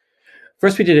responding,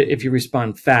 first we did it, if you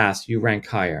respond fast, you rank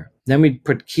higher. Then we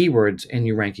put keywords and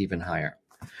you rank even higher,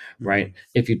 right?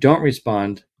 If you don't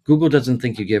respond, Google doesn't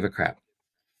think you give a crap,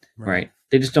 right?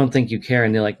 They just don't think you care.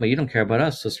 And they're like, well, you don't care about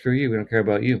us, so screw you. We don't care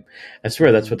about you. I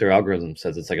swear that's what their algorithm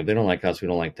says. It's like, if they don't like us, we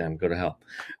don't like them. Go to hell,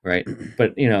 right?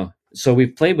 But, so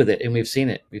we've played with it and we've seen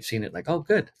it. We've seen it like, oh,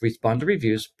 good. Respond to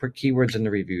reviews, put keywords in the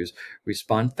reviews,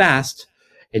 respond fast,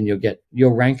 and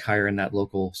you'll rank higher in that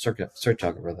local search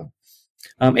algorithm.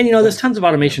 And, there's tons of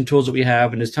automation tools that we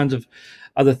have, and there's tons of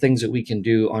other things that we can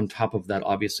do on top of that,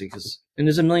 obviously, and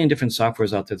there's a million different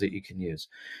softwares out there that you can use,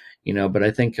 but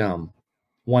I think,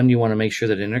 one, you want to make sure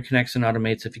that it interconnects and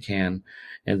automates if you can,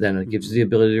 and then it gives you the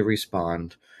ability to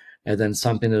respond, and then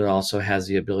something that also has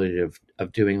the ability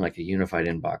of doing like a unified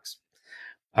inbox.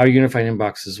 Our unified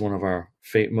inbox is one of our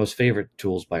most favorite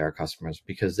tools by our customers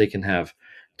because they can have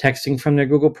texting from their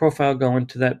Google profile go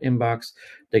into that inbox.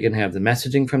 They can have the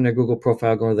messaging from their Google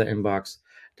profile go to the inbox.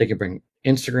 They can bring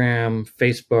Instagram,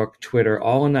 Facebook, Twitter,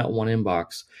 all in that one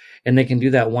inbox. And they can do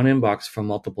that one inbox from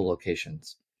multiple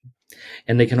locations.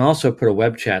 And they can also put a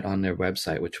web chat on their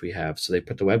website, which we have. So they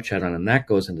put the web chat on and that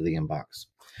goes into the inbox.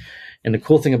 And the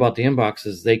cool thing about the inbox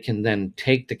is they can then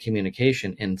take the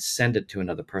communication and send it to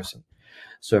another person.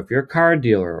 So if you're a car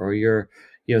dealer or you're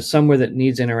somewhere that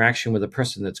needs interaction with a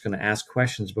person that's going to ask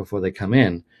questions before they come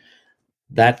in,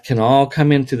 that can all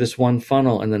come into this one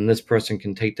funnel, and then this person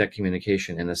can take that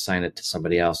communication and assign it to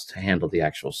somebody else to handle the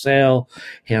actual sale,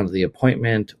 handle the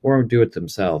appointment, or do it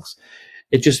themselves.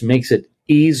 It just makes it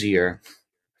easier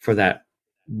for that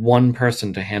one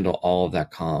person to handle all of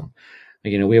that comm.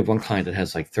 We have one client that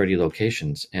has like 30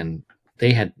 locations, and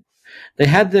they had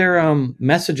their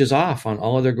messages off on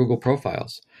all of their Google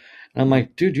profiles. And I'm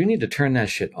like, dude, you need to turn that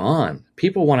shit on.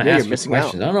 People want to ask you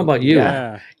questions. I don't know about you.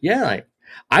 Yeah. Like,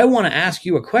 I want to ask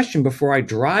you a question before I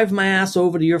drive my ass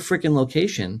over to your freaking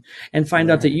location and find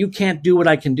out that you can't do what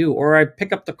I can do, or I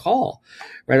pick up the call,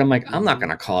 right? I'm like, I'm not going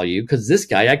to call you because this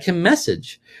guy I can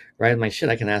message, right? I'm like, shit,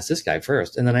 I can ask this guy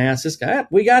first. And then I ask this guy,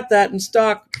 we got that in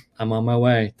stock. I'm on my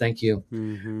way. Thank you.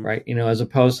 Mm-hmm. Right. As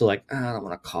opposed to like, I don't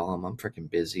want to call him. I'm freaking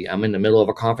busy. I'm in the middle of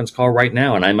a conference call right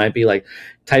now. And I might be like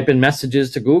typing messages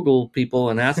to Google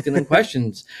people and asking them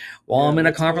questions while I'm in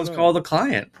a conference call with a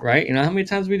client. Right. How many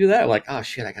times we do that? We're like, oh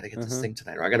shit, I got to get this thing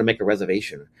tonight, or I got to make a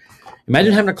reservation.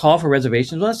 Imagine having to call for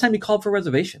reservations. Last time you called for a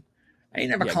reservation? I ain't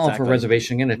never calling for a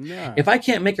reservation again. If I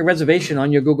can't make a reservation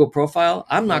on your Google profile,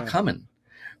 I'm not coming.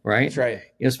 Right. That's right.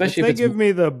 Especially if they give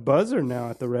me the buzzer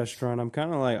now at the restaurant, I'm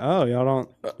kind of like, oh, y'all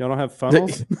don't have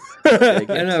funnels. I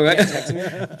know, right?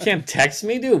 Can't text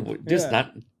me, dude. Just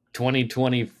not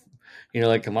 2020.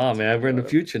 Like, come on, man. We're in the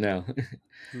future now.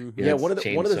 One of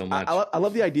the so much. I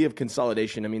love the idea of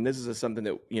consolidation. I mean, this is something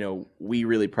that we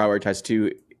really prioritize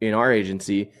too in our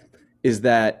agency. Is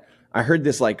that I heard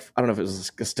this, like, I don't know if it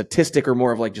was a statistic or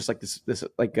more of like just like this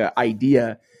like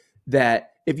idea that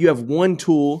if you have one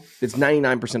tool that's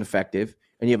 99% effective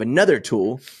and you have another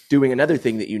tool doing another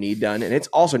thing that you need done and it's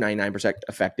also 99%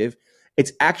 effective,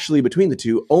 it's actually between the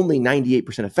two only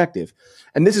 98% effective.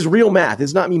 And this is real math.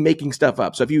 It's not me making stuff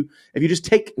up. So if you just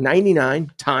take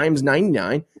 99 times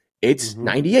 99, it's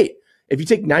 98. If you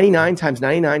take 99 times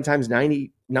 99 times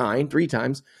 99 three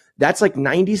times, that's like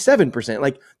 97%.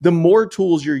 Like, the more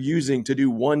tools you're using to do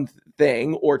one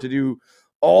thing or to do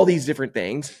all these different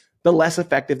things, the less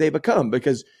effective they become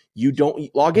because you don't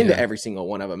log into every single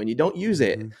one of them and you don't use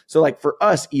it. So like for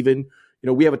us, even,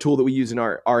 we have a tool that we use in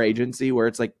our agency where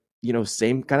it's like,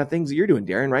 same kind of things that you're doing,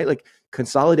 Darren, right? Like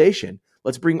consolidation.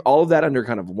 Let's bring all of that under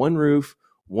kind of one roof,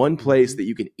 one place that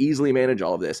you can easily manage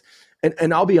all of this.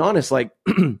 And I'll be honest, like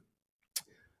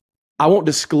I won't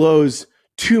disclose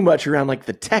too much around like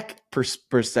the tech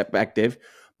perspective,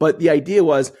 but the idea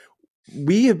was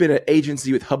we have been an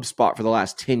agency with HubSpot for the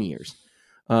last 10 years.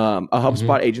 A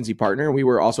HubSpot agency partner. And we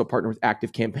were also a partner with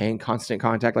ActiveCampaign, Constant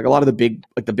Contact, like a lot of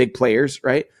the big players,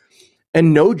 right?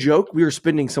 And no joke, we were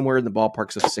spending somewhere in the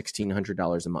ballparks of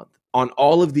 $1,600 a month on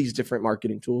all of these different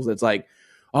marketing tools. That's like,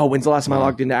 oh, when's the last time I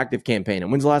logged into ActiveCampaign?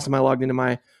 And when's the last time I logged into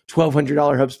my $1,200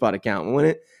 HubSpot account?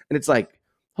 And it's like,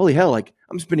 holy hell, like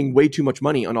I'm spending way too much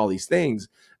money on all these things.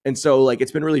 And so like,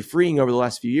 it's been really freeing over the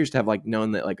last few years to have like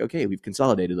known that like, okay, we've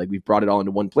consolidated, like we've brought it all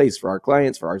into one place for our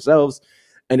clients, for ourselves.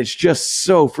 And it's just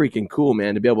so freaking cool,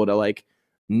 man, to be able to like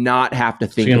not have to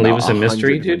think. So you're gonna about leave us a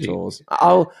mystery, dude?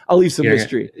 I'll leave some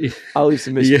mystery. I'll leave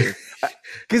some mystery.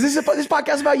 Because this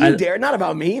podcast is about you, Darren, not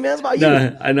about me, man. It's about you.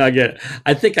 I know. I get it.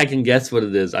 I think I can guess what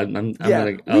it is. When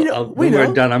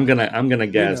we're done, I'm gonna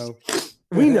guess.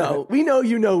 We know.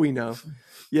 You know. We know.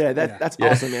 Yeah, that's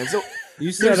awesome, man. So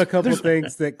you said a couple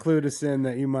things that clued us in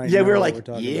that you might. Yeah, we were like,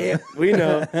 we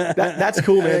know. That's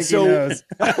cool, man. So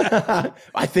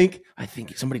I think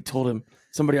somebody told him.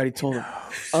 Somebody already told him.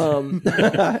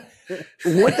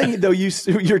 One thing though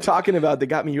you're talking about that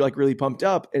got me like really pumped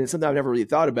up, and it's something I've never really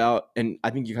thought about, and I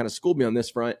think you kind of schooled me on this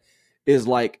front, is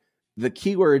like the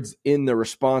keywords in the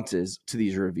responses to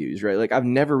these reviews, right? Like I've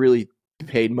never really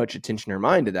paid much attention or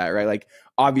mind to that, right? Like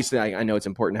obviously I know it's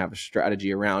important to have a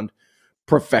strategy around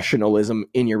professionalism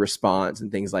in your response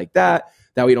and things like that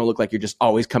way you don't look like you're just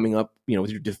always coming up,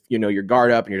 with your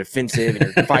guard up and you're defensive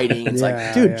and you're fighting. It's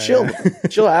like, dude,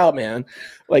 chill out, man.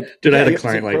 Like, dude, I had a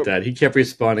client like that. He kept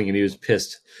responding and he was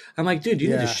pissed. I'm like, dude, you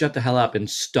need to shut the hell up and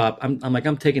stop. I'm like,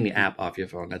 I'm taking the app off your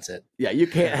phone. That's it. Yeah, you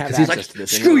can't have access to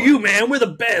this. Screw you, man. We're the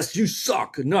best. You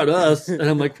suck, not us. And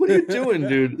I'm like, what are you doing,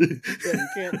 dude? You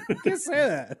can't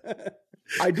say that.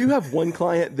 I do have one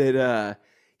client that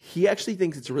he actually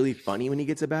thinks it's really funny when he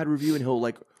gets a bad review, and he'll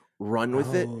like run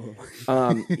with it.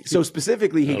 So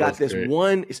specifically, he got this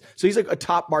one. So he's like a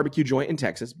top barbecue joint in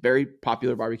Texas, very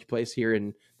popular barbecue place here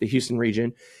in the Houston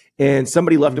region. And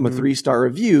somebody left him a 3-star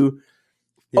review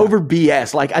over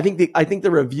BS. Like I think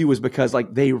the review was because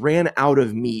like they ran out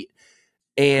of meat.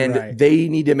 And they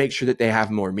need to make sure that they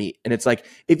have more meat. And it's like,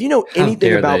 if you know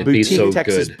anything about boutique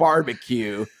Texas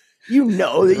barbecue, you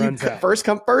know that you first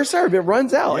come, first serve. It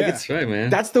runs out. Yeah. That's right, man.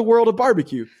 That's the world of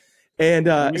barbecue. And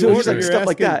so it's like stuff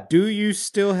like that. Do you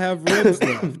still have ribs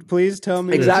left? Please tell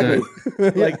me. Exactly.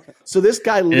 Like, so this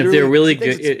guy literally. If they're really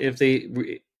good,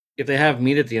 if they have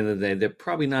meat at the end of the day, they're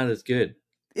probably not as good.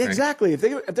 Exactly.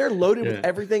 Right. If they're loaded with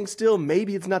everything still,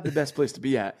 maybe it's not the best place to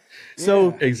be at.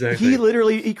 So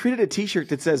he created a T-shirt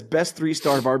that says "Best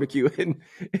 3-star barbecue"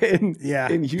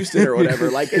 in Houston or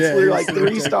whatever. Like it's literally like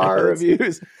 3-star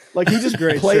reviews. Like he just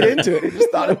played into it. He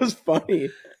just thought it was funny,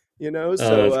 you know.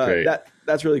 So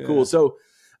that's really cool. So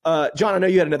John, I know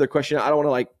you had another question. I don't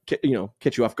want to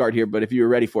catch you off guard here, but if you were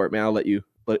ready for it, man, I'll let you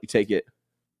take it.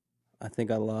 I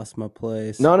think I lost my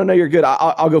place. No, you're good.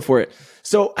 I'll go for it.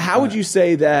 So how would you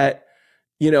say that,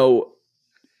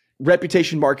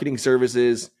 reputation marketing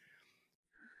services,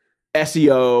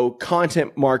 SEO,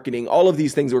 content marketing, all of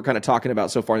these things we're kind of talking about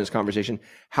so far in this conversation,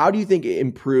 how do you think it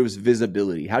improves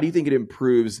visibility? How do you think it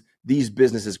improves these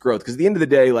businesses' growth? Because at the end of the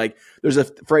day, like there's a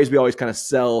phrase we always kind of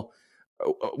sell.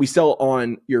 We sell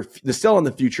on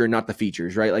the future, not the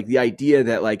features, right? Like the idea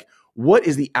that like, what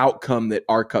is the outcome that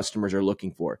our customers are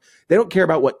looking for? They don't care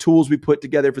about what tools we put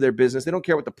together for their business. They don't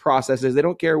care what the process is. They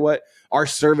don't care what our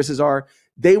services are.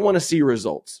 They want to see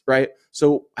results, right?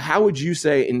 So how would you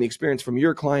say in the experience from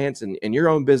your clients and your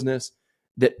own business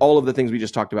that all of the things we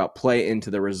just talked about play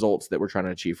into the results that we're trying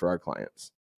to achieve for our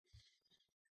clients?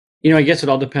 I guess it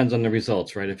all depends on the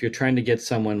results, right? If you're trying to get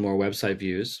someone more website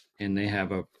views and they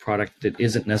have a product that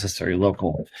isn't necessarily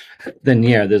local, then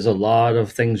there's a lot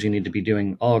of things you need to be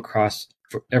doing all across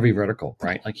for every vertical,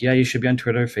 right? Like, you should be on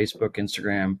Twitter, Facebook,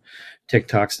 Instagram,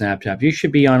 TikTok, Snapchat. You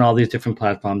should be on all these different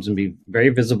platforms and be very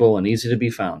visible and easy to be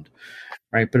found,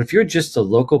 right? But if you're just a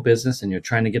local business and you're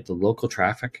trying to get the local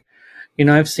traffic,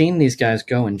 I've seen these guys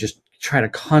go and just try to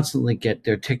constantly get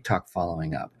their TikTok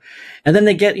following up. And then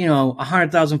they get,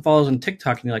 100,000 followers on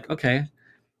TikTok and you're like, okay,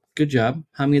 good job.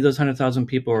 How many of those 100,000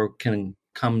 people can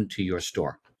come to your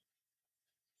store?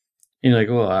 And you're like,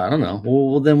 well, I don't know.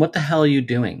 Well, then what the hell are you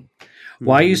doing?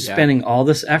 Why are you spending all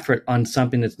this effort on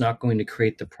something that's not going to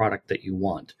create the product that you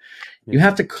want? You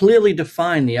have to clearly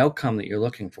define the outcome that you're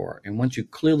looking for. And once you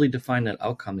clearly define that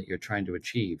outcome that you're trying to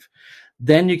achieve,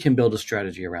 then you can build a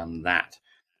strategy around that.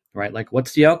 Right? Like,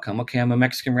 what's the outcome? Okay, I'm a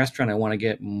Mexican restaurant. I want to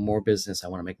get more business. I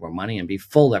want to make more money and be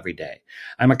full every day.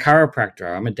 I'm a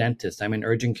chiropractor. I'm a dentist. I'm in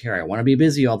urgent care. I want to be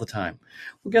busy all the time.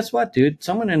 Well, guess what, dude?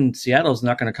 Someone in Seattle is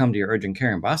not going to come to your urgent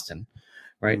care in Boston,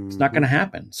 right? Mm-hmm. It's not going to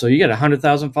happen. So you get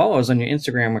 100,000 followers on your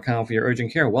Instagram account for your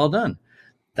urgent care. Well done.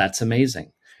 That's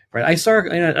amazing, right?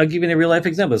 I'll give you a real life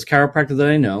example. This chiropractor that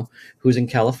I know who's in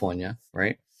California,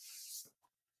 right?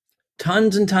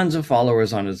 Tons and tons of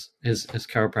followers on his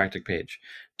chiropractic page.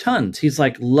 Tons. He's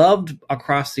like loved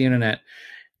across the internet,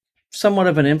 somewhat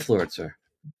of an influencer.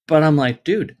 But I'm like,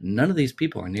 dude, none of these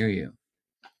people are near you,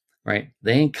 right?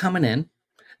 They ain't coming in.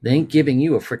 They ain't giving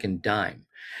you a freaking dime.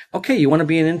 Okay, you want to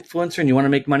be an influencer and you want to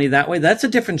make money that way? That's a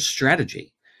different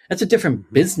strategy. That's a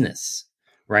different business,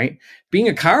 right? Being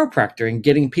a chiropractor and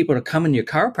getting people to come in your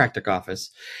chiropractic office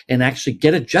and actually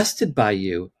get adjusted by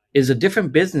you is a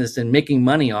different business than making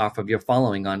money off of your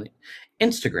following on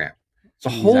Instagram. It's a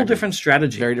whole different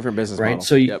strategy. Very different business right? model.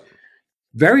 So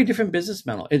very different business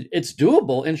model. It's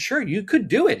doable, and sure, you could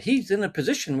do it. He's in a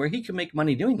position where he can make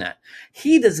money doing that.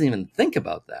 He doesn't even think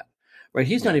about that, right?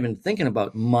 He's not even thinking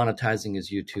about monetizing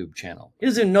his YouTube channel. He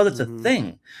doesn't even know that's a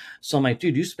thing. So I'm like,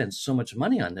 dude, you spend so much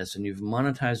money on this, and you could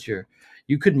monetize your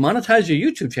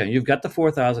YouTube channel. You've got the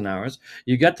 4,000 hours.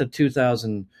 You got the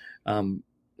 2,000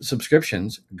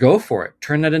 subscriptions. Go for it.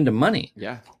 Turn that into money.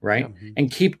 Right. Yeah. And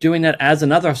keep doing that as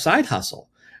another side hustle.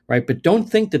 Right. But don't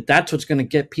think that that's what's going to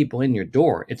get people in your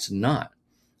door. It's not.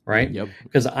 Right.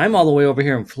 Because I'm all the way over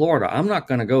here in Florida. I'm not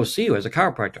going to go see you as a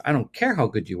chiropractor. I don't care how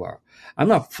good you are. I'm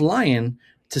not flying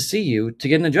to see you to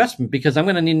get an adjustment because I'm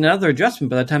going to need another adjustment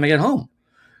by the time I get home.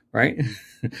 Right.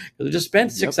 I just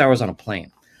spent 6 hours on a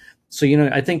plane. So,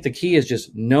 I think the key is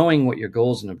just knowing what your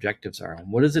goals and objectives are. And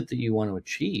what is it that you want to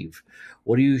achieve?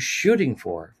 What are you shooting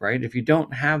for, right? If you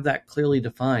don't have that clearly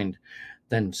defined,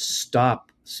 then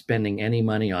stop spending any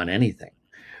money on anything,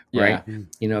 right?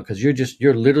 Because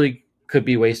you're literally could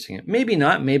be wasting it. Maybe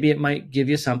not. Maybe it might give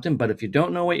you something, but if you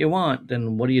don't know what you want,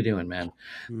 then what are you doing, man?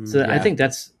 So I think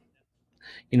that's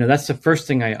the first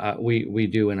thing we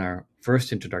do in our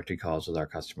first introductory calls with our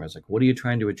customers. Like, what are you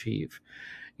trying to achieve?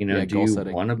 Do you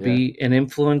want to be an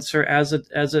influencer as a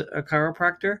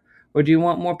chiropractor, or do you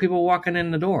want more people walking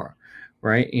in the door?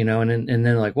 Right. And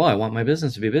then like, well, I want my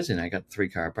business to be busy, and I got 3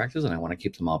 chiropractors and I want to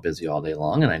keep them all busy all day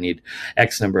long. And I need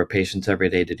X number of patients every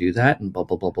day to do that, and blah,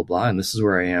 blah, blah, blah, blah. And this is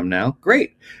where I am now.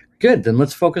 Great. Good. Then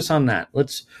let's focus on that.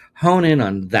 Let's hone in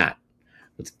on that.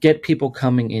 Let's get people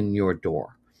coming in your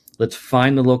door. Let's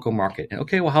find the local market. And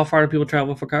okay, well, how far do people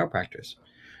travel for chiropractors?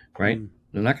 Right.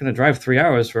 They're not going to drive 3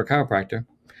 hours for a chiropractor.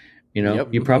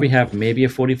 You probably have maybe a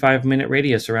 45-minute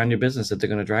radius around your business that they're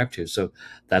going to drive to. So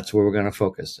that's where we're going to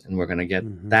focus, and we're going to get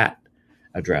that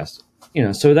addressed.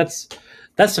 So that's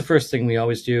the first thing we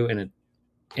always do.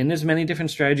 And there's many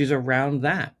different strategies around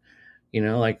that.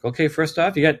 Like, okay, first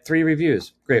off, you got 3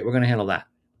 reviews. Great. We're going to handle that.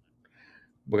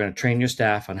 We're going to train your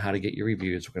staff on how to get your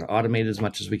reviews. We're going to automate as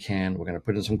much as we can. We're going to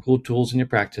put in some cool tools in your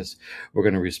practice. We're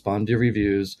going to respond to your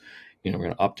reviews. We're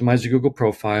going to optimize your Google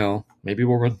profile. Maybe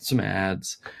we'll run some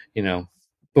ads.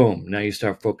 Boom. Now you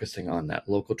start focusing on that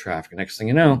local traffic. Next thing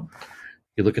you know,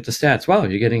 you look at the stats. Wow,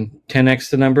 you're getting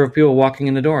 10x the number of people walking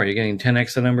in the door. You're getting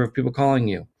 10x the number of people calling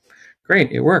you.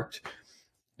 Great, it worked.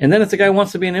 And then if the guy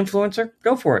wants to be an influencer,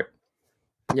 go for it.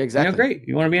 Yeah, exactly. Great.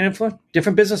 You want to be an influencer?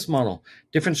 Different business model,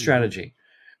 different strategy,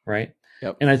 right?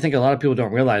 Yep. And I think a lot of people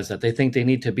don't realize that. They think they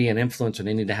need to be an influencer.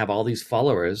 They need to have all these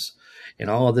followers and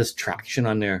all of this traction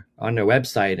on their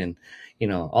website, and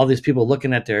all these people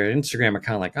looking at their Instagram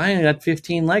account like, I got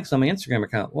 15 likes on my Instagram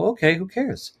account. Well, okay, who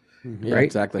cares? Yeah, right?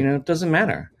 Exactly. It doesn't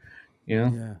matter.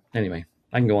 Anyway,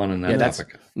 I can go on that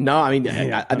topic. No, I mean,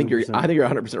 I think you're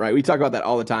 100% right. We talk about that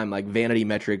all the time, like vanity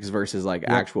metrics versus like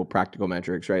actual practical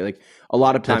metrics, right? Like a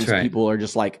lot of times people are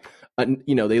just like,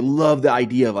 they love the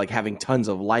idea of like having tons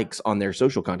of likes on their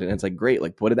social content. And it's like, great.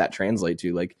 Like, what did that translate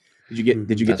to? Like, did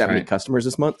you get that many customers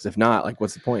this month? If not, like,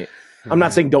 what's the point? I'm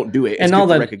not saying don't do it. It's and all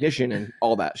that recognition and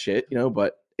all that shit,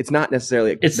 but it's not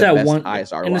necessarily it's the that best one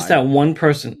highest ROI. And it's that one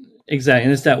person. Exactly.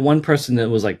 And it's that one person that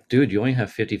was like, dude, you only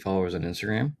have 50 followers on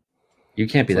Instagram. You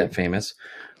can't be that famous.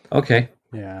 Okay.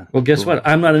 Yeah. Well, guess what?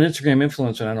 I'm not an Instagram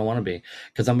influencer, and I don't want to be,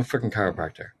 because I'm a freaking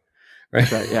chiropractor. Right.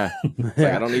 That's right. Yeah. Like,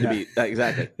 I don't need to be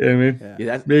exactly. You know what I mean?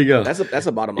 Yeah, there you go. That's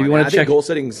a bottom line. I think goal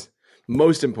setting's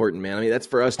most important, man. I mean, that's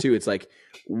for us too. It's like,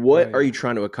 what are you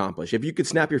trying to accomplish? If you could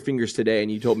snap your fingers today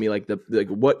and you told me like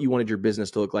what you wanted your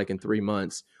business to look like in 3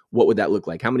 months, what would that look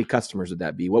like? How many customers would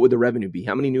that be? What would the revenue be?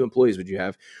 How many new employees would you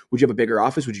have? Would you have a bigger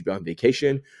office? Would you be on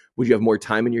vacation? Would you have more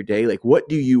time in your day? Like, what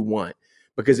do you want?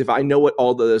 Because if I know what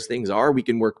all those things are, we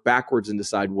can work backwards and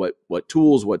decide what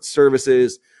tools, what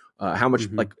services, how much,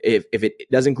 like if it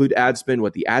does include ad spend,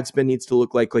 what the ad spend needs to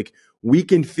look like. Like, we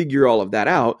can figure all of that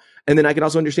out. And then I can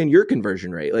also understand your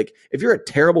conversion rate. Like, if you're a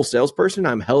terrible salesperson,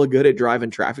 I'm hella good at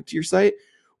driving traffic to your site.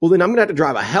 Well, then I'm going to have to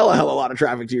drive a hella lot of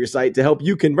traffic to your site to help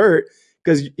you convert.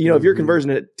 Because, if you're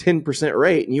conversion at 10%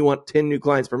 rate and you want 10 new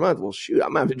clients per month, well, shoot,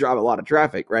 I'm going to have to drive a lot of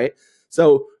traffic, right?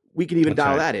 So we can even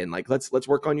dial that in. Like, let's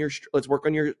work on your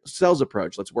sales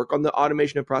approach. Let's work on the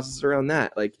automation of processes around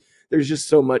that. Like, there's just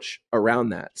so much around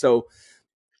that. So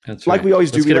that's like we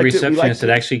always do. Let's get a receptionist that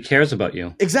actually cares about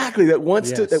you. Exactly. That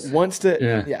wants to.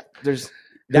 There's.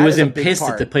 Who isn't pissed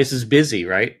that the place is busy,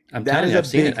 right? I'm telling you, I've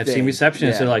seen it. I've seen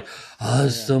receptionists that are like, oh,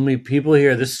 there's so many people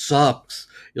here. This sucks.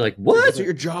 You're like, what? That's what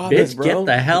your job Bitch, is, bro. Get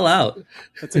the hell out.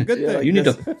 That's a good thing. You need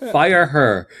to fire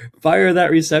her. Fire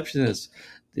that receptionist.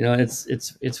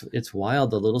 It's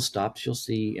wild, the little stops you'll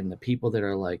see, and the people that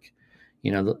are like,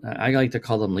 I like to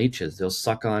call them leeches. They'll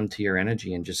suck on to your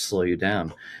energy and just slow you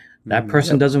down. That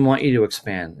person doesn't want you to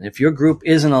expand. And if your group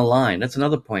isn't aligned, that's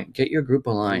another point. Get your group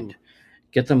aligned.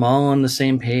 Get them all on the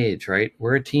same page, right?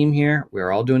 We're a team here.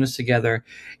 We're all doing this together.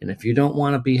 And if you don't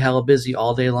want to be hella busy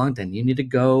all day long, then you need to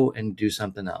go and do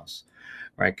something else,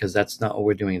 right? Because that's not what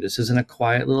we're doing. This isn't a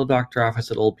quiet little doctor office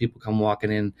that old people come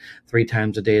walking in 3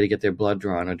 times a day to get their blood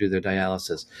drawn or do their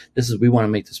dialysis. We want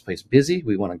to make this place busy.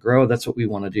 We want to grow. That's what we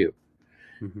want to do.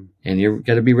 And you've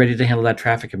got to be ready to handle that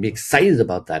traffic and be excited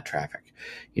about that traffic,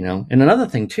 And another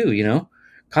thing too,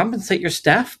 compensate your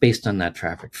staff based on that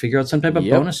traffic. Figure out some type of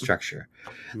bonus structure.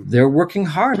 They're working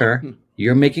harder.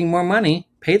 You're making more money.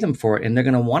 Pay them for it, and they're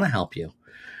going to want to help you.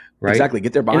 Right? Exactly.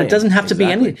 Get their buy-in. And it doesn't have to be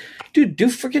any. Dude, do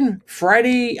freaking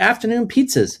Friday afternoon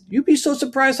pizzas. You'd be so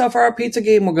surprised how far our pizza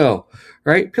game will go.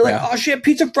 Right? People are like, oh shit,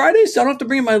 Pizza Fridays? I don't have to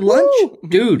bring my lunch? Woo!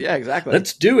 Dude. Yeah, exactly.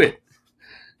 Let's do it.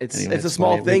 It's a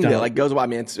small thing that like goes. I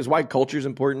mean, it's why culture is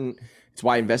important. It's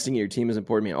why investing in your team is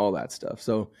important. I mean, all that stuff.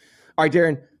 So, all right,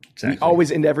 Darren. We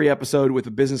always end every episode with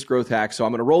a business growth hack. So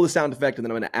I'm going to roll the sound effect, and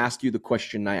then I'm going to ask you the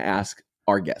question I ask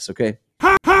our guests, okay?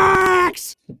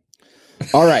 Hacks!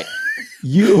 All right.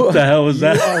 What the hell was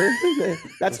that?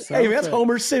 That's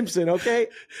Homer Simpson, okay?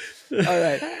 All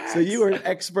right. So you are an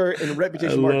expert in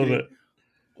reputation marketing. It.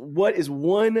 What is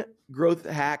one growth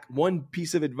hack, one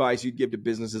piece of advice you'd give to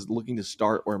businesses looking to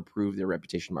start or improve their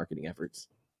reputation marketing efforts?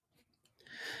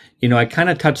 I kind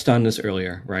of touched on this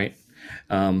earlier, right?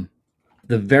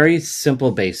 The very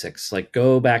simple basics, like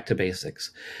go back to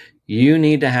basics. You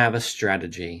need to have a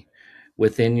strategy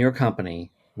within your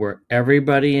company where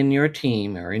everybody in your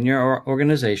team or in your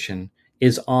organization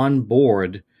is on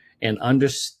board and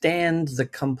understands the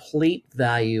complete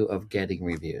value of getting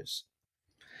reviews.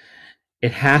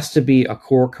 It has to be a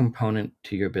core component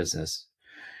to your business.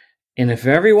 And if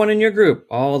everyone in your group,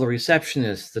 all the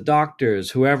receptionists, the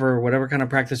doctors, whoever, whatever kind of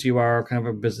practice you are, kind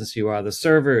of a business you are, the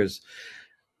servers,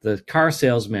 the car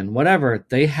salesmen, whatever,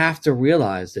 they have to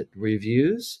realize that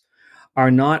reviews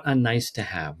are not a nice to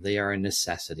have. They are a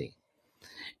necessity.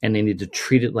 And they need to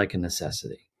treat it like a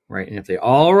necessity, right? And if they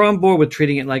all are on board with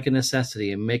treating it like a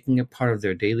necessity and making it part of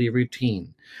their daily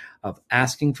routine of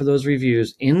asking for those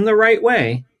reviews in the right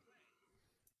way,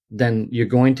 then you're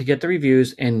going to get the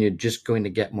reviews and you're just going to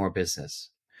get more business.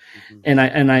 Mm-hmm.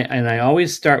 And I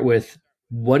always start with,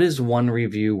 what is one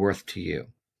review worth to you?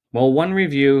 Well, one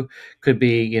review could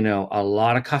be, a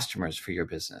lot of customers for your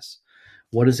business.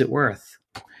 What is it worth?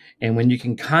 And when you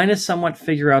can kind of somewhat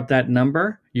figure out that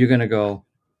number, you're going to go,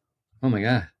 oh my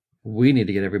God, we need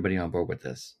to get everybody on board with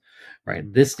this,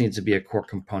 right? This needs to be a core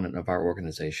component of our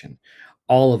organization.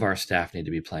 All of our staff need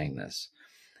to be playing this.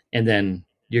 And then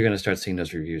you're going to start seeing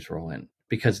those reviews roll in,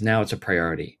 because now it's a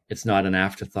priority. It's not an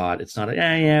afterthought. It's not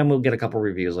we'll get a couple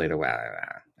reviews later.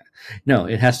 No,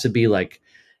 it has to be like,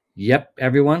 yep,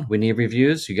 everyone, we need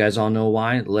reviews. You guys all know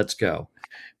why. Let's go,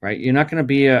 right? You're not going to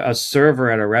be a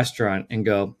server at a restaurant and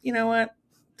go, you know what?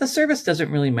 The service doesn't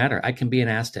really matter. I can be an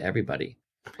ass to everybody.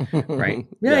 Right?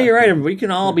 Yeah, you're right. We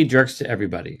can all be jerks to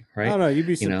everybody, right? I don't know. You'd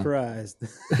be surprised.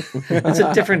 It's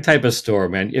a different type of store,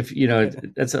 man. If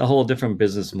that's a whole different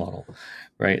business model,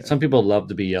 right? Yeah. Some people love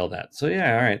to be yelled at. So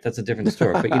yeah, all right, that's a different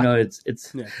store. But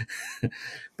it's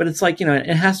but it's like,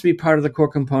 it has to be part of the core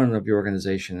component of your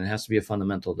organization. It has to be a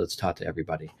fundamental that's taught to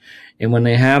everybody. And when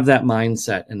they have that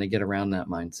mindset and they get around that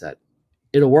mindset,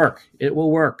 it'll work. It will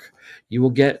work. You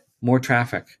will get more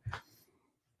traffic.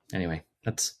 Anyway,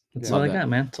 that's all I got,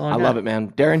 man. That's all I got. Love it,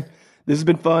 man. Darren, this has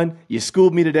been fun. You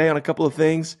schooled me today on a couple of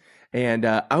things, and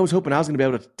I was hoping I was going to be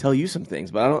able to tell you some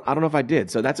things, but I don't know if I did.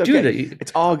 So that's okay. Dude,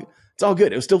 it's all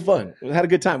good. It was still fun. We had a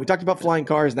good time. We talked about flying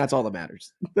cars, and that's all that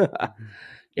matters.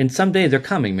 And someday they're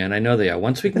coming, man. I know they are.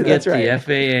 Once we can get the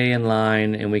FAA in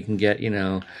line, and we can get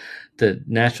the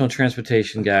National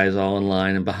Transportation guys all in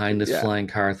line and behind this flying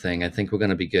car thing, I think we're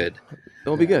going to be good.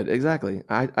 It'll be good. Exactly.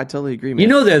 I totally agree, man.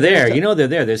 They're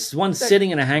there. There's one sitting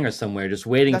in a hangar somewhere just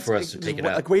waiting for us to take it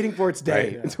out. Like waiting for its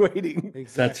day. Right. It's waiting.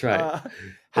 Exactly.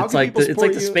 That's right. It's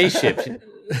like the spaceship.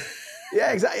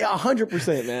 Yeah, exactly.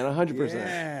 100%, man. 100%.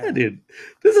 Yeah, dude.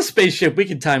 There's a spaceship. We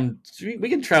can travel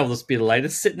the speed of light.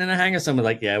 It's sitting in a hangar somewhere.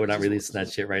 Like, we're not releasing that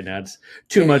shit right now. It's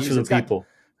too much for the people.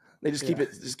 They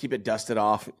just keep it dusted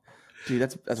off. Dude,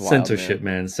 that's wild. Censorship,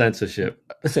 man. Censorship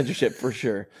for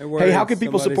sure. Hey, how can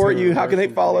people support you? How can they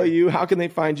follow you? How can they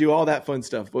find you? All that fun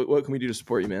stuff. What can we do to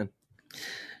support you, man?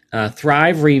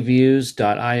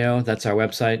 thrivereviews.io. That's our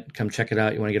website. Come check it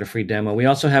out. You want to get a free demo. We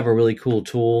also have a really cool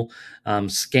tool,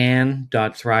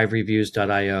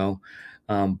 scan.thrivereviews.io.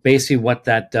 Basically what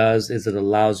that does is it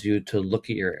allows you to look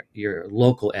at your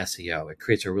local SEO. It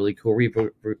creates a really cool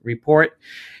report.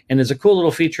 And there's a cool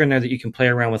little feature in there that you can play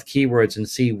around with keywords and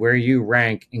see where you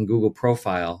rank in Google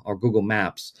Profile or Google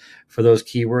Maps for those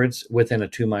keywords within a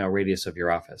 2-mile radius of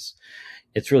your office.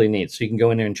 It's really neat. So you can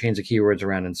go in there and change the keywords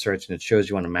around and search, and it shows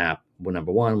you on a map what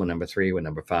number 1, what number 3, what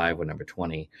number 5, what number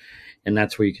 20. And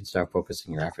that's where you can start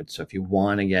focusing your efforts. So if you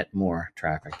want to get more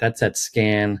traffic, that's at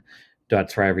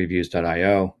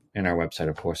scan.thrivereviews.io. And our website,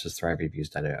 of course, is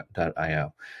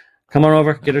thrivereviews.io. Come on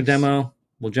over, get a demo.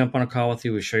 We'll jump on a call with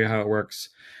you. We'll show you how it works.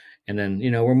 And then,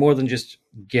 we're more than just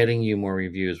getting you more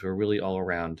reviews. We're really all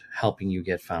around helping you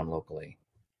get found locally.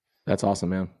 That's awesome,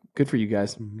 man. Good for you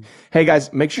guys. Mm-hmm. Hey,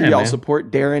 guys, make sure y'all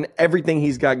support Darren, everything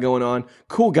he's got going on.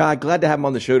 Cool guy. Glad to have him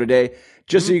on the show today.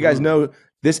 Just so you guys know,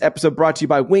 this episode brought to you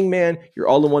by Wingman, your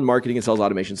all-in-one marketing and sales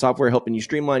automation software, helping you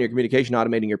streamline your communication,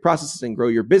 automating your processes, and grow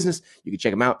your business. You can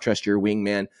check them out,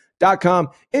 trustyourwingman.com.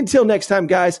 Until next time,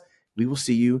 guys, we will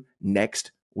see you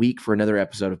next week for another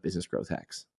episode of Business Growth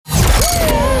Hacks.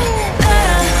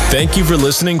 Thank you for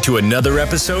listening to another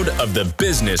episode of the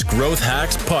Business Growth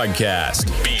Hacks Podcast.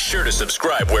 Be sure to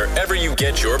subscribe wherever you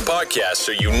get your podcasts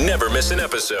so you never miss an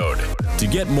episode. To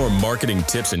get more marketing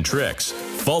tips and tricks,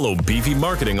 follow Beefy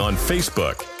Marketing on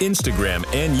Facebook, Instagram,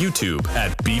 and YouTube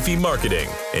at Beefy Marketing.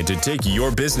 And to take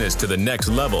your business to the next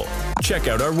level, check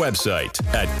out our website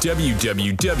at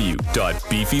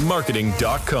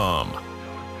www.beefymarketing.com.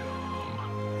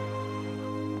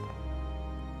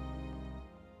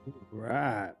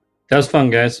 Right. That was fun,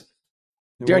 guys.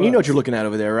 Darren, you know what you're looking at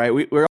over there, right? We're